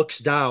 he looks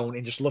down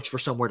and just looks for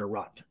somewhere to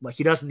run. Like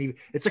he doesn't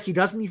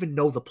even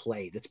know the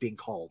play that's being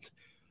called.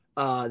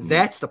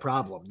 That's the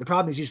problem. The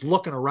problem is he's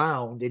looking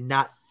around and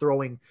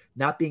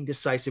not being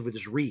decisive with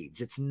his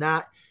reads. It's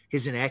not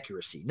his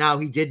inaccuracy. Now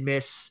he did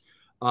miss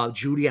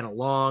Judy on a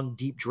long,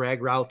 deep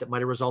drag route that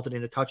might have resulted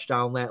in a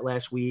touchdown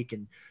last week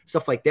and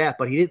stuff like that.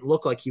 But he didn't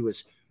look like he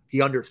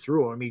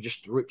underthrew him. He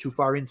just threw it too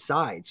far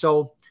inside.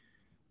 So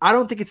I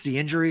don't think it's the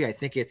injury. I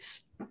think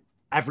it's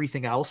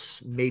everything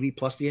else, maybe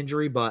plus the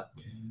injury. But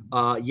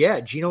yeah,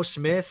 Geno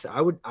Smith,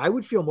 I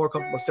would feel more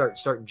comfortable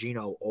starting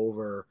Geno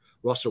over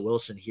Russell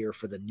Wilson here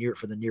for the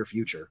near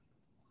future.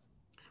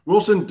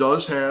 Wilson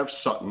does have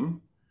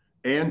Sutton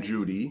and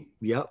Judy.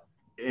 Yep.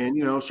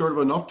 And, sort of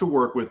enough to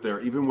work with there,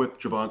 even with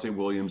Javonte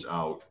Williams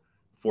out,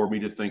 for me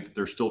to think that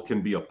there still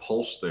can be a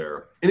pulse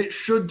there. And it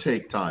should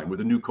take time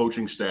with a new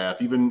coaching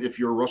staff, even if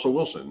you're Russell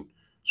Wilson,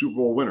 Super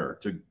Bowl winner,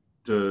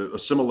 to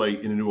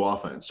assimilate in a new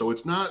offense. So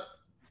it's not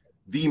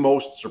the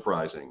most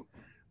surprising.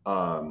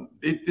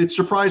 It's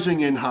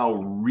surprising in how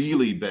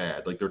really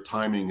bad, like their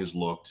timing has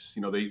looked.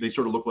 They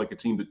sort of look like a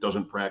team that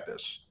doesn't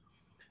practice.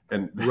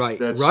 And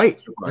That's right.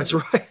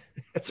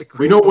 That's a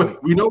great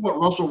point. We know what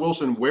Russell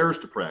Wilson wears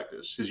to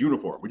practice, his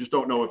uniform. We just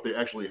don't know if they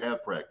actually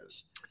have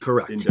practice.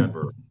 Correct. In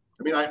Denver.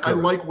 I mean, I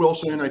like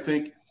Wilson. I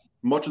think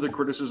much of the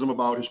criticism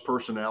about his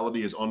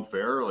personality is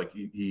unfair. Like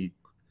he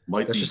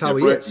might That's be just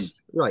different. how he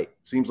is. Right.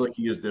 Seems like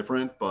he is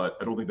different, but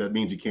I don't think that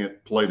means he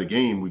can't play the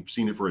game. We've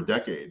seen it for a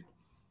decade.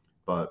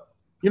 But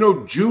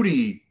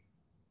Judy's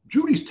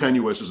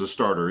tenuous as a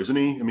starter, isn't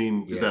he? I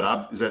mean, is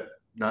that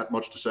not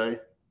much to say?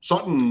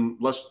 Sutton's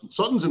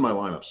in my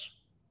lineups.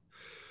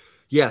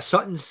 Yeah,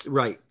 Sutton's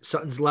right.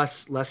 Sutton's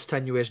less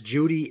tenuous.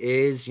 Judy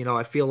is,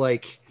 I feel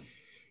like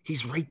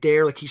he's right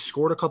there. Like he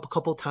scored a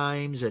couple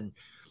times, and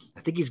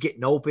I think he's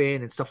getting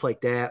open and stuff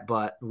like that.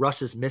 But Russ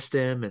has missed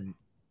him, and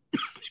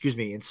excuse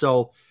me. And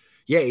so,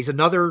 yeah, he's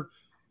another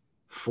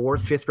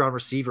 4th, 5th round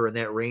receiver in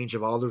that range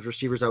of all those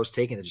receivers I was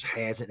taking. It just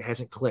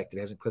hasn't clicked. It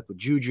hasn't clicked with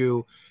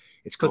Juju.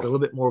 It's clicked a little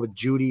bit more with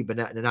Judy, but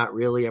not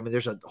really. I mean,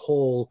 there's a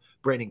whole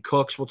Brandon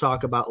Cooks we'll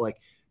talk about. Like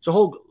it's a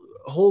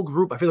whole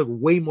group. I feel like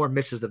way more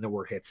misses than there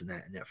were hits in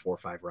that 4 or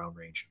 5 round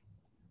range.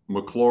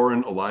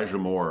 McLaurin, Elijah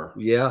Moore.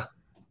 Yeah.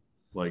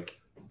 Like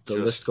the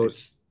list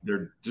goes.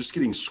 They're just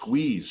getting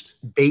squeezed.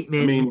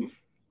 Bateman. I mean,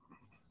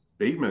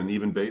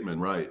 Bateman,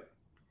 right.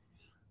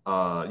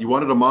 You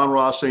wanted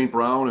Amon-Ra St.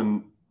 Brown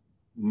and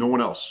no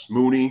one else.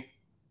 Mooney.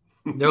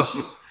 No.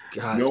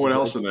 God, no one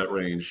else in that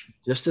range.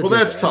 Just a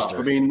disaster. That's tough.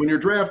 I mean, when you're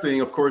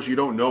drafting, of course, you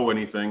don't know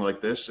anything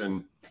like this,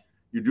 and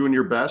you're doing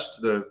your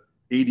best. The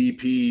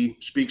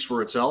ADP speaks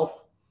for itself,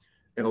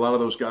 and a lot of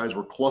those guys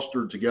were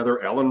clustered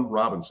together. Allen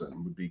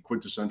Robinson would be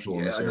quintessential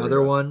in this area.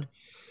 Another one.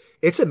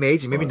 It's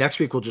amazing. Maybe next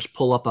week we'll just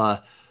pull up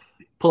a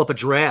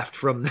draft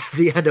from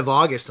the end of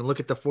August and look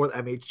at the 4th.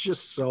 I mean, it's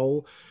just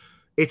so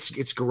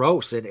it's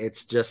gross, and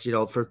it's just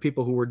for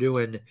people who were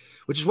doing,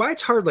 which is why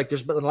it's hard. Like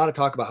there's been a lot of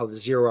talk about how the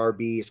 0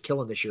 RB is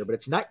killing this year, but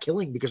it's not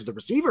killing because of the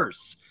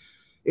receivers.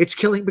 It's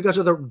killing because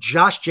of the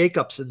Josh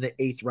Jacobs in the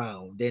 8th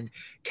round and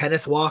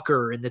Kenneth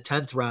Walker in the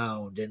 10th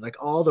round and like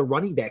all the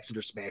running backs that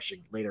are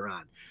smashing later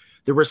on.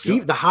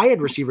 The high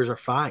end receivers are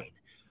fine,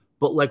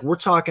 but like we're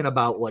talking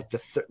about like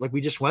like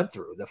we just went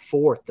through the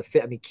 4th, the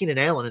 5th. I mean, Keenan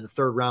Allen in the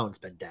 3rd round has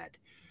been dead.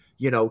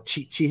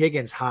 T.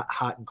 Higgins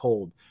hot and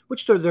cold,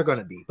 which they're going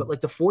to be, but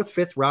like the 4th,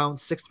 5th round,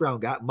 6th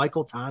round guy,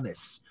 Michael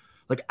Thomas,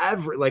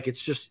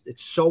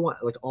 it's so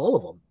like all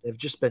of them have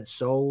just been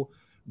so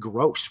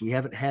gross. We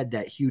haven't had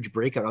that huge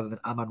breakout other than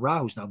Amon-Ra,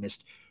 who's now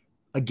missed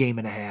a game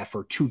and a half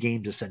or 2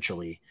 games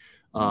essentially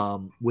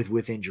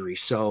with injury.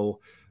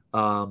 So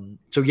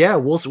yeah,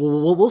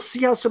 we'll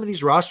see how some of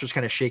these rosters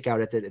kind of shake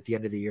out at the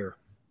end of the year.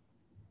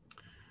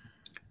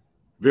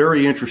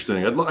 Very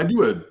interesting. I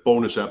do a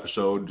bonus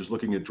episode just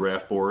looking at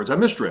draft boards. I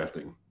miss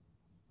drafting.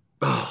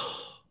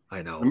 Oh,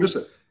 I know. I miss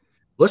it.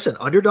 Listen,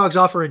 Underdog's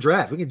offering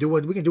draft. We can do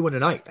one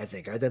tonight, I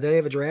think. Do they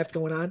have a draft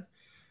going on?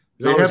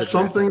 They have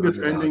something that's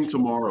ending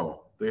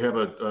tomorrow. They have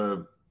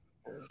a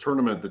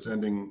tournament that's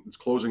ending. It's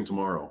closing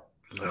tomorrow,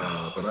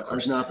 but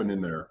I've not been in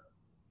there.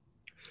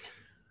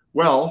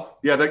 Well,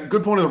 yeah, that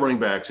good point of the running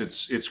backs.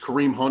 It's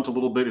Kareem Hunt a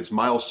little bit. It's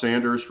Miles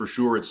Sanders for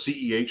sure. It's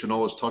CEH and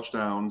all his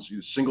touchdowns.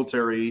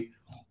 Singletary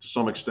to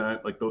some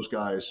extent, like those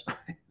guys.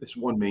 This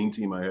one main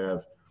team I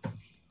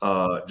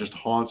have just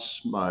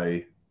haunts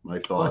my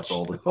thoughts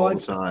all the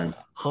time.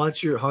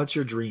 Haunts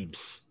your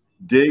dreams.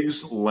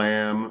 Diggs,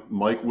 Lamb,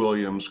 Mike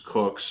Williams,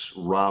 Cooks,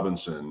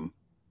 Robinson,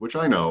 which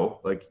I know,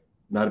 like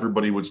not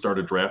everybody would start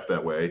a draft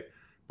that way,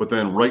 but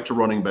then right to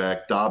running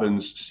back,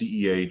 Dobbins,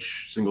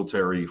 CEH,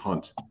 Singletary,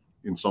 Hunt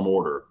in some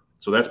order.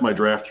 So that's my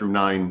draft through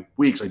 9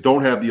 weeks. I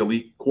don't have the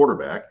elite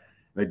quarterback.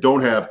 And I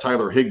don't have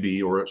Tyler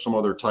Higbee or some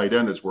other tight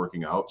end that's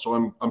working out.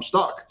 So I'm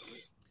stuck.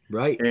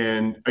 Right.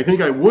 And I think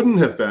I wouldn't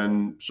have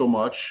been so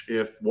much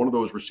if one of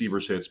those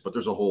receivers hits, but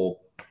there's a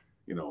whole,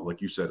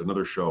 like you said,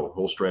 another show,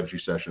 whole strategy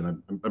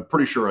session. I'm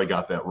pretty sure I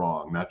got that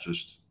wrong, not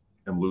just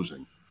am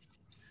losing.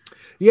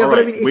 Yeah, but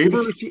I mean,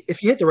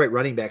 if you hit the right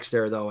running backs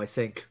there, though, I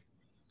think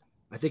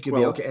you'll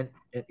be okay.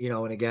 And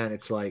and again,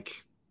 it's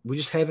like we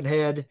just haven't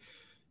had.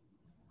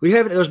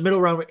 There's middle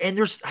round, and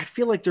I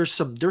feel like there's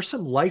some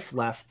life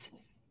left.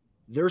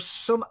 There's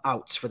some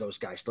outs for those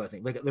guys still. I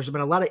think like there's been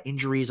a lot of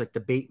injuries, like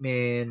the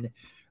Bateman,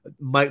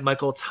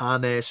 Michael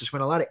Thomas. There's been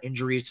a lot of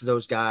injuries to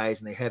those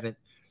guys, and they haven't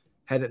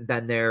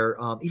been there.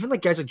 Even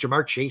like guys like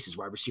Jamar Chase is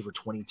wide receiver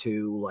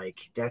 22.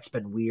 Like that's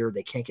been weird.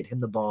 They can't get him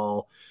the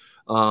ball.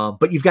 But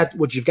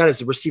what you've got is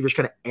the receivers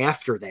kind of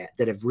after that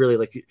have really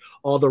like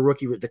all the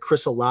the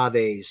Chris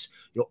Olaves,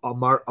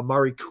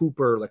 Amari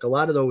Cooper, like a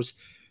lot of those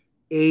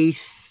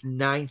 8th,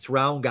 9th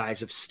round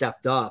guys have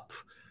stepped up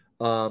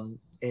and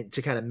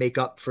to kind of make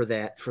up for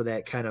that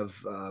kind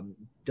of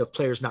the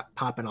players not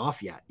popping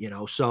off yet,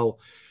 So,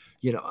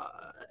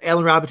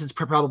 Allen Robinson's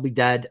probably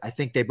dead. I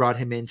think they brought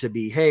him in to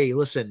be, hey,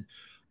 listen,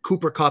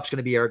 Cooper Kupp's going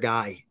to be our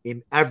guy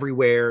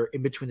everywhere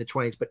in between the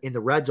 20s, but in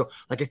the red zone,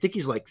 like I think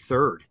he's like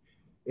third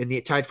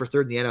tied for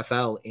third in the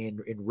NFL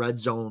in red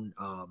zone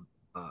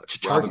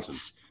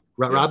targets.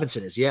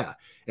 Robinson is, yeah.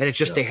 And it's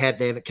just they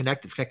haven't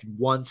connected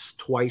once,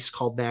 twice,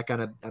 called back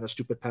on a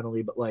stupid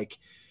penalty. But like,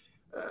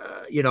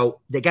 they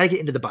got to get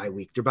into the bye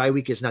week. Their bye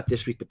week is not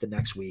this week, but the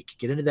next week.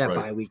 Get into that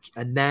bye week,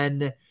 and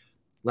then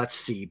let's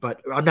see.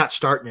 But I'm not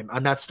starting him.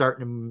 I'm not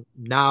starting him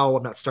now.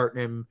 I'm not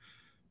starting him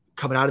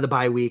coming out of the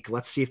bye week.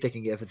 Let's see if they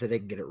can get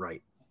it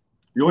right.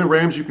 The only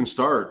Rams you can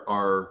start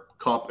are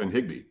Kupp and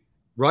Higbee.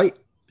 Right.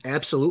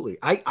 Absolutely.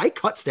 I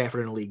cut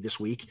Stafford in a league this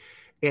week.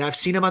 And I've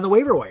seen him on the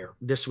waiver wire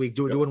this week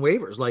doing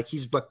waivers. Like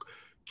he's like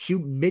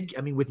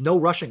with no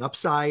rushing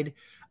upside.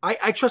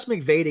 I trust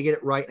McVay to get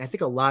it right. And I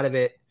think a lot of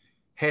it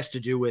has to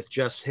do with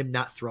just him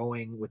not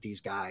throwing with these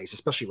guys,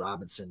 especially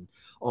Robinson,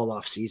 all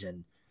off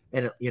season.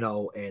 And,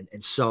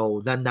 and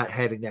so then not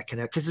having that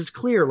connect, because it's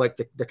clear like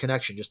the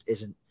connection just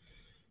isn't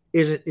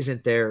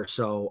there.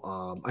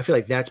 So I feel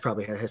like that's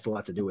probably has a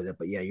lot to do with it.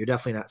 But yeah, you're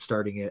definitely not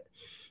starting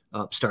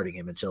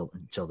him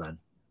until then.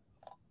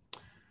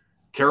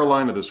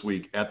 Carolina this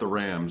week at the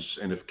Rams,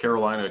 and if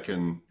Carolina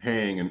can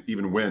hang and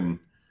even win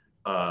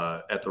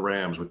at the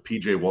Rams with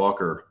PJ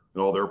Walker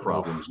and all their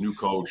problems, new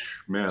coach,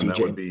 man, that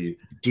would be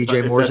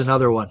DJ Moore's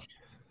another one.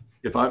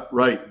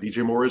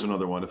 DJ Moore is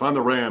another one. If I'm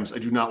the Rams, I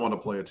do not want to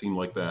play a team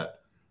like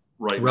that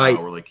right now.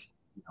 Or like,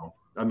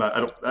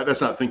 that's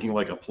not thinking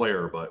like a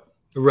player, but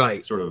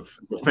sort of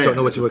a fan. Don't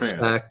know what to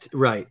expect.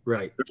 Right.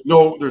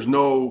 There's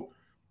no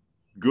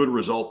good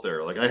result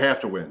there. Like I have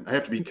to win. I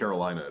have to beat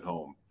Carolina at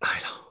home. I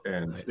know.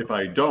 And if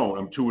I don't,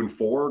 I'm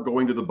 2-4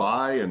 going to the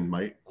bye, and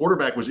my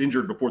quarterback was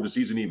injured before the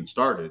season even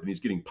started, and he's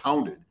getting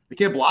pounded. They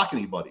can't block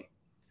anybody.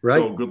 Right.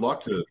 So good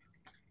luck to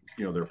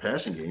their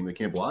passing game. They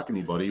can't block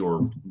anybody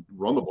or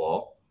run the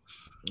ball.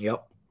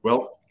 Yep.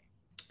 Well,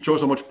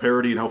 shows how much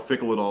parity and how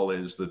fickle it all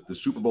is. That the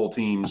Super Bowl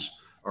teams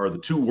are the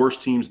 2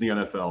 worst teams in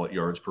the NFL at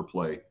yards per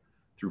play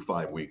through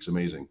 5 weeks.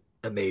 Amazing.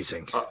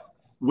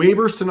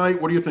 Waivers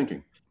tonight. What are you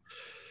thinking?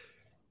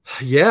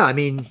 Yeah, I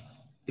mean,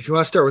 if you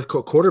want to start with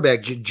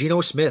quarterback,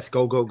 Geno Smith,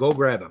 go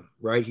grab him,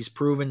 right? He's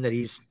proven that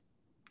it's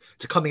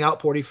a coming out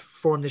party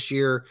for him this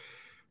year.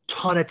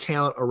 Ton of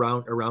talent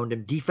around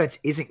him. Defense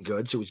isn't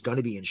good, so he's going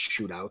to be in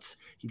shootouts.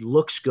 He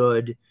looks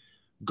good.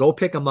 Go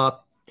pick him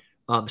up,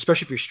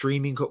 especially if you're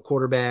streaming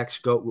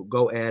quarterbacks.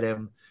 Go at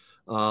him.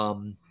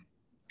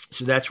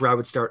 So that's where I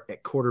would start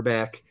at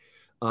quarterback.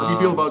 How do you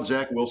feel about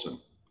Zach Wilson?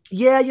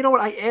 Yeah, you know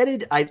what?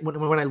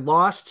 When I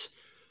lost –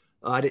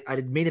 I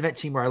did main event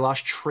team where I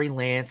lost Trey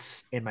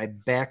Lance, and my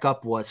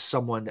backup was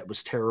someone that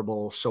was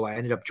terrible. So I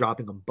ended up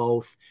dropping them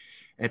both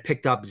and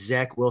picked up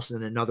Zach Wilson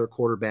and another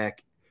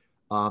quarterback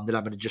that I'm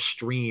going to just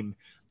stream.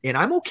 And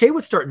I'm okay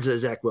with starting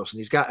Zach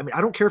Wilson.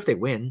 I don't care if they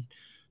win.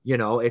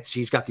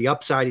 He's got the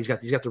upside. He's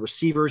got the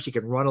receivers. He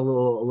can run a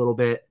little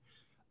bit.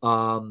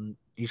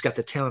 He's got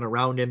the talent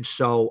around him.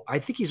 So I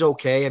think he's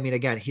okay. I mean,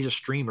 again, he's a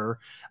streamer.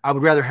 I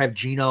would rather have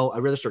Geno. I'd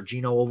rather start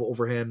Geno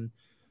over him.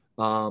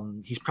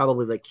 He's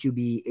probably like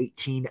QB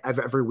 18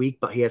 every week,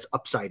 but he has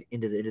upside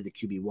into the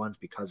QB ones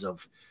because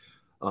of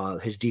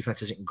his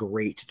defense isn't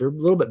great. They're a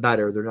little bit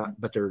better. They're not,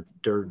 but they're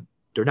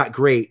they're not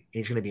great, and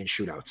he's going to be in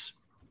shootouts.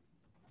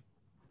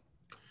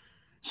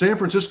 San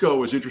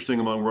Francisco is interesting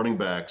among running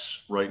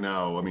backs right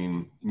now. I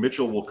mean,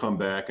 Mitchell will come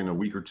back in a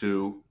week or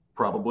two,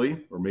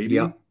 probably, or maybe.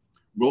 Yep.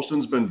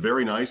 Wilson's been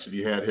very nice if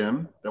you had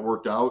him. That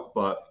worked out.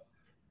 But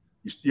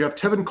you have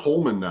Tevin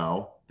Coleman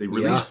now. They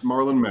released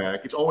Marlon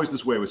Mack. It's always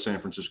this way with San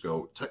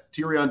Francisco.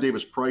 Tyrion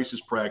Davis-Price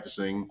is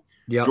practicing.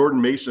 Yep.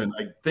 Jordan Mason,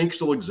 I think,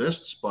 still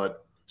exists,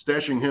 but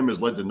stashing him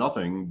has led to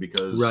nothing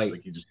because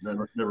like, he just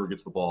never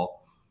gets the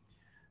ball.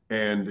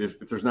 And if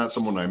there's not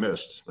someone I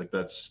missed, like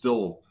that's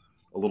still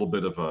a little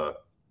bit of a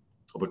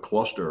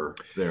cluster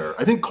there.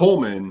 I think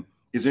Coleman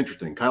is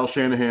interesting. Kyle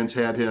Shanahan's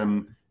had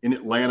him in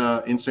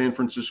Atlanta, in San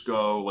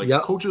Francisco. Like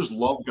coaches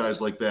love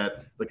guys like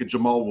that, like a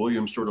Jamal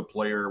Williams sort of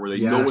player where they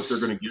know what they're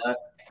going to get.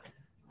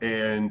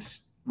 And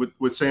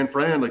with San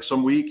Fran, like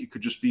some week it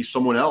could just be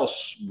someone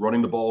else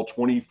running the ball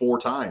 24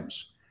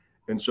 times.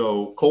 And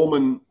so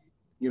Coleman,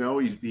 you know,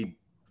 he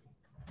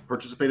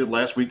participated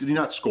last week. Did he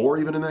not score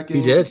even in that game?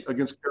 He did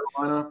against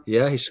Carolina.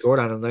 Yeah, he scored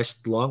on a nice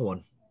long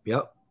one.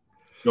 Yep.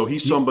 No,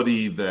 he's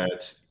somebody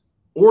that,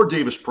 or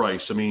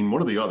Davis-Price. I mean,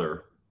 one or the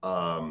other.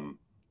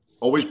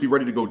 Always be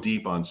ready to go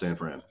deep on San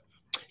Fran.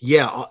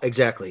 Yeah,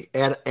 exactly.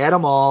 Add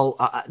them all.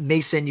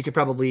 Mason, you could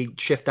probably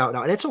shift out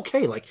now, and it's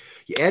okay. Like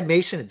you add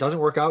Mason, it doesn't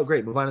work out,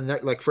 great. Move on to the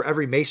next. Like for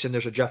every Mason,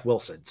 there's a Jeff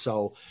Wilson.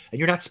 So, and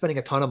you're not spending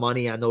a ton of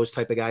money on those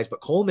type of guys. But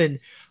Coleman,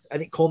 I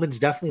think Coleman's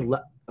definitely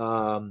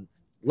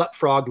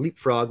leapfrog,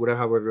 whatever,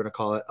 however you want to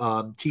call it.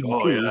 TDP.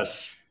 Oh,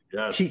 yes.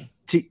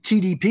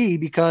 TDP,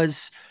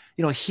 because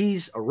you know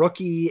he's a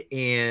rookie,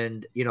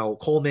 and you know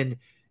Coleman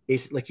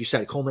is, like you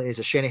said, Coleman is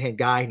a Shanahan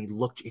guy, and he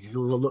looked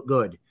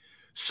good.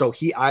 So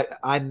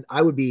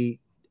I would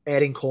be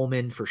adding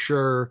Coleman for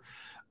sure.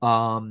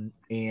 And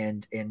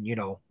you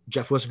know,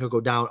 Jeff Wilson could go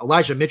down.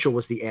 Elijah Mitchell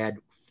was the ad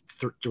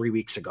 3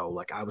 weeks ago.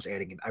 Like I was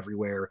adding him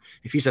everywhere.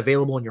 If he's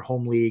available in your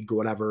home league,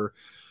 whatever,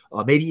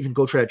 maybe even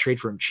go try to trade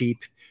for him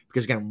cheap,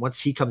 because again, once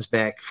he comes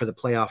back for the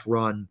playoff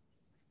run,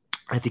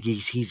 I think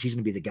he's going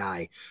to be the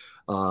guy.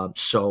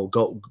 So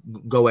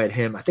go at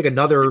him. I think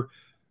another.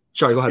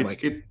 Sorry, go ahead,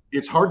 Mike.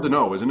 It's hard to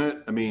know, isn't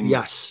it? I mean,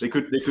 yes, they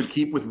could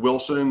keep with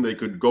Wilson. They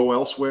could go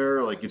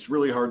elsewhere. Like it's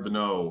really hard to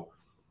know.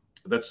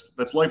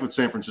 That's life with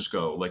San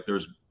Francisco. Like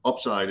there's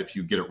upside if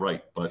you get it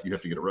right, but you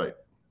have to get it right.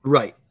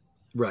 Right.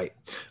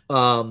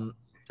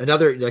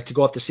 Another, like, to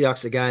go off the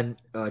Seahawks again,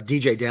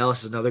 DJ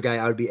Dallas is another guy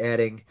I would be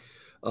adding.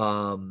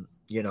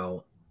 You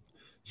know,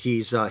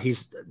 he's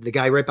the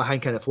guy right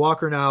behind Kenneth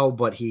Walker now,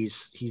 but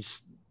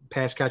he's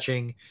pass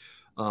catching.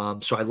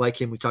 So I like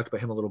him. We talked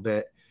about him a little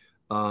bit.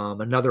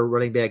 Another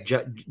running back,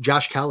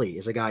 Josh Kelly,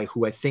 is a guy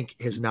who I think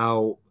has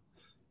now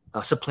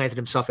supplanted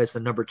himself as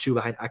the number 2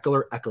 behind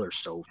Eckler. Eckler's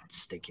so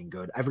stinking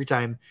good. Every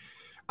time,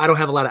 I don't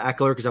have a lot of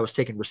Eckler because I was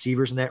taking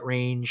receivers in that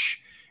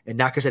range, and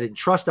not because I didn't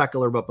trust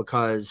Eckler, but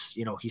because,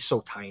 you know, he's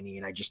so tiny,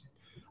 and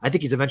I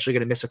think he's eventually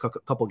going to miss a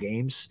couple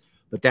games.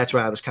 But that's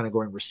why I was kind of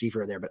going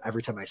receiver there. But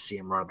every time I see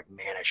him run, I'm like,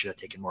 man, I should have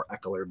taken more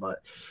Eckler.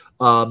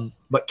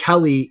 But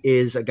Kelly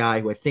is a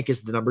guy who I think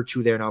is the number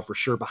 2 there now for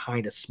sure,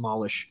 behind a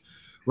smallish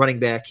running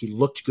back. He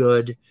looked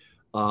good,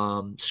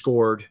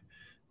 scored,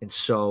 and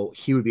so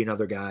he would be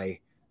another guy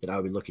that I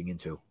would be looking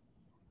into.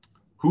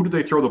 Who do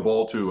they throw the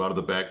ball to out of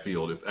the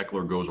backfield if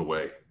Eckler goes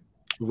away?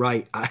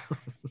 Right,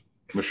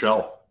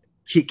 Michelle,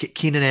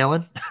 Keenan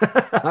Allen.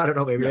 I don't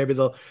know. Maybe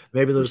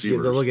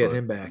they'll get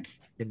him back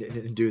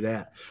and do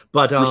that.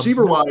 But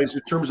receiver wise,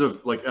 in terms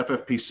of like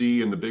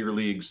FFPC and the bigger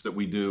leagues that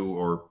we do,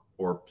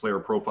 or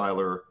player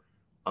profiler,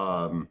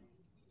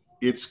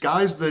 it's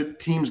guys that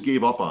teams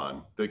gave up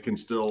on that can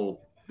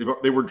still.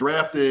 They were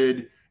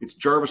drafted. It's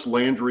Jarvis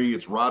Landry.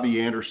 It's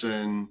Robbie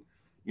Anderson.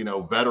 You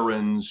know,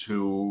 veterans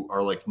who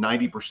are like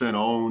 90%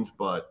 owned,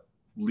 but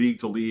league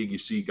to league, you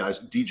see guys.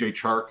 DJ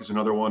Chark is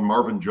another one.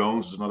 Marvin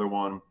Jones is another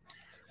one.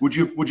 Would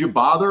you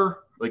bother?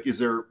 Like,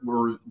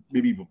 or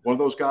maybe one of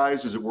those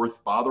guys? Is it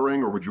worth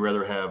bothering, or would you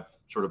rather have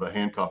sort of a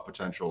handcuff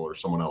potential or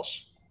someone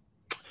else?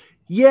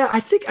 Yeah, I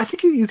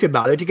think you could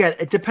bother. Again,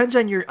 it depends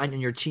on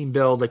your team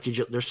build. Like,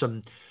 there's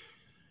some,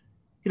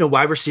 you know,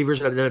 wide receivers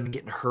that have been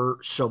getting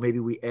hurt, so maybe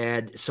we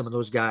add some of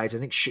those guys. I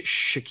think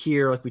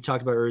Shakir, like we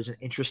talked about, is an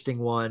interesting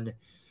one.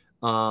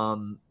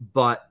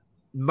 But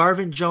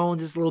Marvin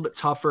Jones is a little bit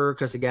tougher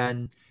because,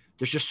 again,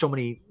 there's just so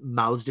many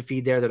mouths to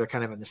feed there that are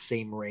kind of in the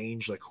same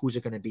range. Like, who's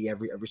it going to be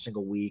every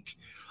single week?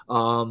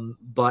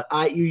 But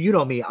you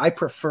know me, I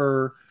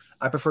prefer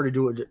to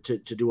do it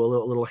to do a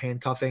little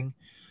handcuffing,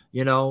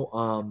 you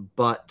know.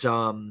 But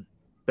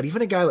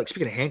even a guy like,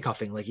 speaking of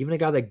handcuffing, like even a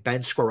guy like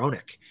Ben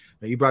Skowronek,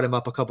 you brought him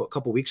up a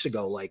couple weeks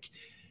ago. Like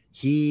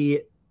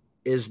he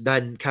has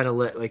been kind of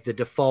like the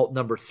default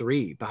number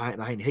 3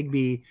 behind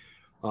Higbee.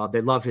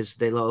 They love his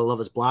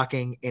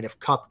blocking. And if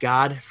Kupp,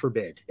 God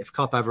forbid, if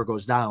Kupp ever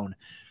goes down,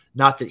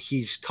 not that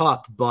he's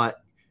Kupp,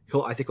 but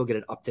I think he'll get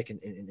an uptick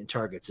in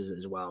targets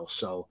as well.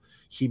 So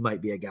he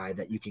might be a guy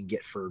that you can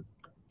get for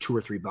 $2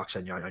 or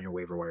 $3 on your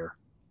waiver wire.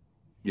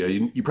 Yeah,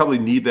 you probably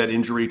need that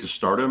injury to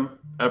start him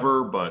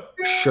ever, but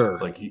sure,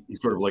 like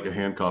he's sort of like a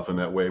handcuff in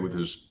that way with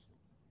his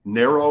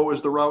narrow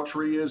as the route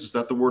tree is. Is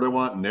that the word I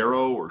want?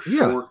 Narrow or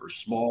short or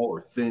small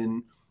or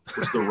thin?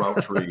 What's the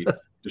route tree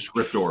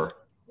descriptor?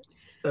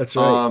 That's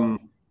right.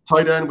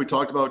 Tight end, we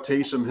talked about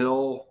Taysom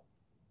Hill.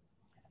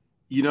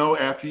 You know,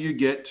 after you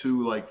get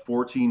to like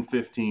 14,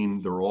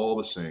 15, they're all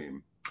the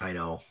same. I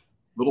know.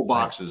 Little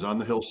boxes on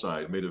the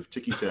hillside made of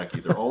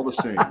ticky-tacky. They're all the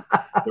same.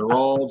 They're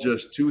all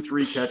just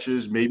 2-3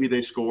 catches. Maybe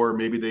they score,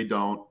 maybe they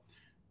don't.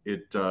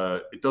 It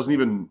doesn't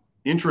even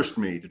interest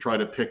me to try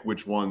to pick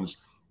which ones.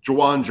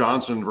 Juwan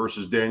Johnson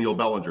versus Daniel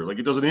Bellinger. Like,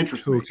 it doesn't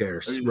interest me. Who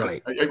cares?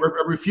 Right. I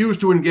refuse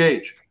to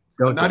engage.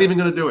 I'm not even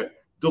going to do it.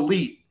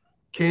 Delete.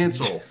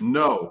 Cancel.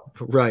 No.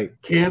 Right.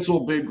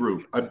 Cancel big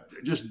group. I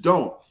just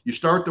don't. You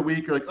start the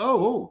week, you're like,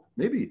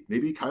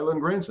 maybe Kylan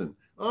Granson.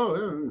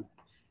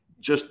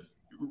 Just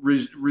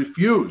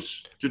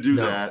refuse to do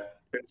that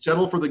and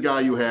settle for the guy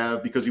you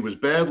have because he was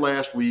bad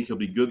last week. He'll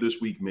be good this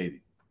week,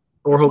 maybe.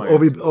 Or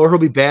he'll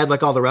be bad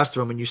like all the rest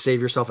of them, and you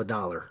save yourself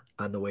 $1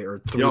 on the way or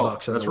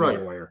 $3 on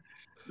the wire.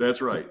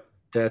 That's right.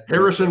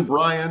 Harrison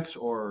Bryant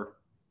or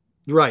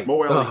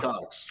Mo Alley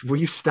Cox. Will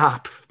you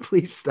stop?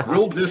 Please stop.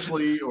 Will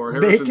Dissly or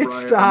Harrison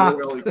Bryant or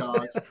Mo Alley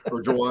Cox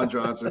or Juwan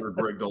Johnson or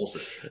Greg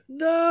Dulcich.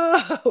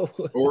 No.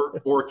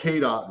 Or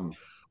Kate Otten.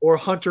 Or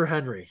Hunter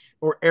Henry.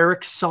 Or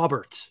Eric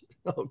Saubert.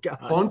 Oh, God.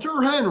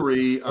 Hunter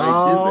Henry.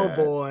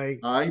 Boy.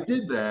 I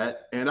did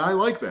that, and I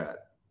like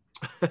that.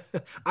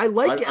 I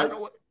like it.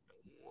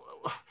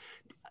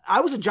 I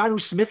was a Jonnu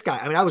Smith guy.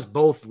 I mean, I was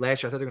both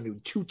last year. I thought they were going to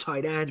do 2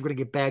 tight ends. We're going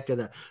to get back to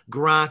the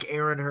Gronk,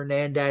 Aaron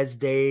Hernandez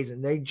days.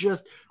 And they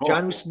just,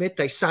 Jonnu Smith,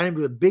 they signed him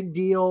to a big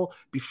deal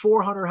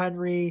before Hunter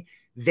Henry.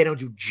 They don't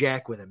do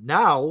jack with him.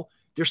 Now,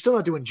 they're still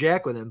not doing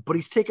jack with him, but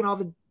he's taking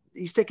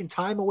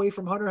time away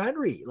from Hunter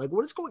Henry. Like,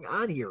 what is going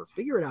on here?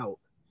 Figure it out.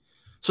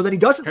 So then he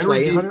doesn't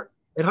play,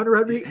 and Hunter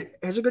Henry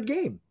has a good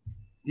game.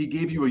 He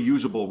gave you a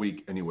usable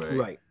week anyway.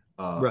 Right.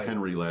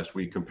 Henry last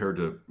week compared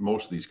to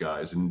most of these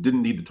guys, and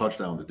didn't need the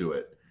touchdown to do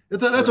it.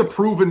 That's a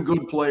proven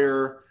good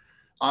player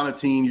on a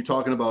team. You're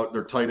talking about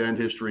their tight end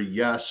history.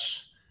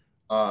 Yes.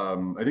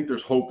 I think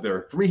there's hope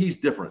there. For me, he's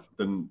different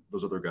than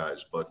those other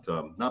guys, but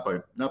not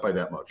by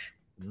that much.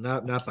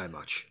 Not by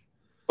much.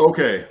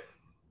 Okay.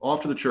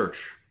 Off to the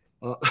church.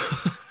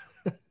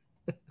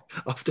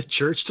 Off to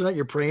church tonight?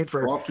 You're praying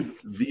for off to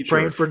the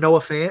praying church. for Noah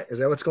Fant? Is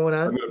that what's going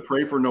on? I'm going to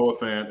pray for Noah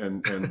Fant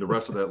and the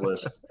rest of that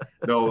list.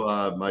 No,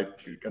 got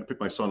to pick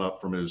my son up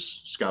from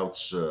his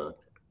scouts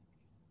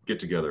get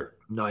together.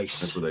 Nice.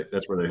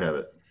 That's where they have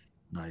it.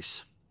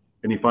 Nice.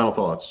 Any final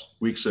thoughts?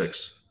 Week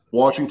 6,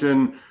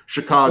 Washington,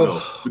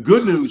 Chicago. The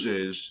good news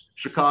is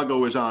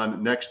Chicago is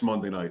on next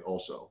Monday night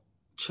also.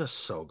 Just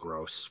so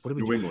gross. What do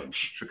we New England,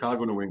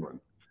 Chicago, New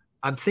England.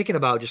 I'm thinking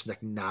about just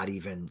like not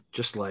even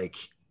just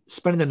like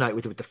spending the night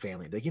with the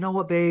family. Like, you know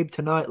what, babe,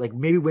 tonight, like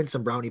maybe win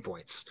some brownie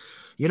points.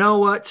 You know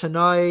what,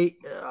 tonight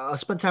I'll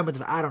spend time with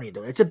the, I don't need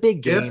to. It's a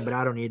big game, but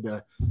I don't need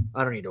to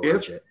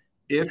watch it.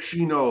 If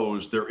she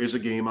knows there is a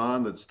game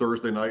on that's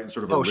Thursday night and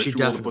sort of a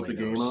ritual to put the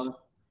game on,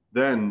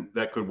 then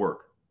that could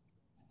work.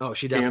 Oh,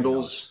 she definitely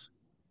knows.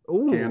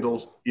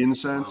 Candles,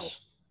 incense. Wow.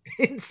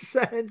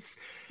 Incense.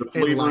 The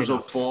flavors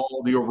of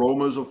fall, the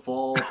aromas of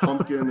fall,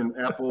 pumpkin and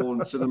apple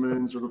and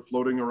cinnamon sort of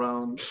floating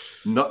around,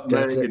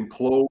 nutmeg and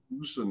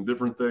cloves and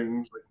different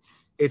things.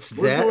 It's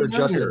that or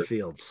Justin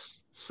Fields.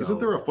 So. Isn't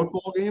there a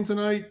football game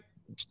tonight?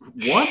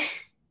 What?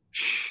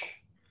 Shh.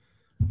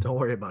 Don't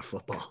worry about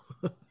football.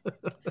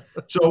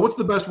 So what's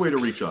the best way to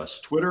reach us?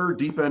 Twitter,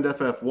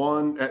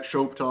 DeepEndFF1, at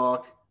Shope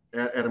Talk,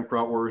 at Adam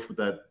Krautwurst with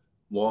that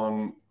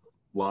long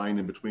line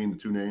in between the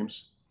two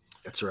names.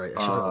 That's right.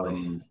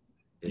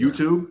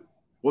 YouTube.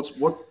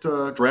 What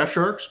Draft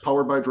Sharks,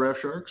 powered by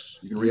Draft Sharks.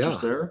 You can reach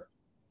us there.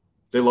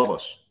 They love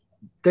us.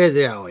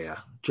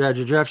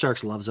 Draft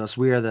Sharks loves us.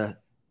 We are the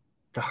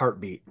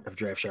heartbeat of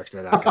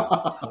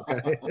DraftSharks.com.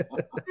 Okay.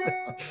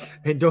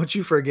 And don't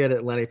you forget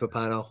it, Lenny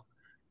Papano.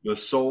 The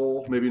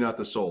soul, maybe not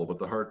the soul, but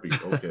the heartbeat.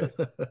 Okay.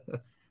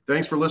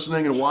 Thanks for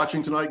listening and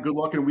watching tonight. Good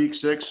luck in week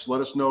 6.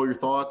 Let us know your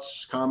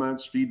thoughts,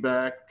 comments,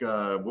 feedback,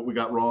 what we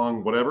got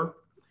wrong, whatever.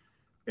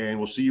 And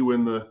we'll see you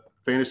in the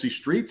fantasy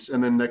streets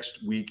and then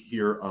next week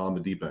here on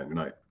the Deep End. Good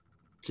night.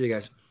 See you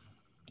guys.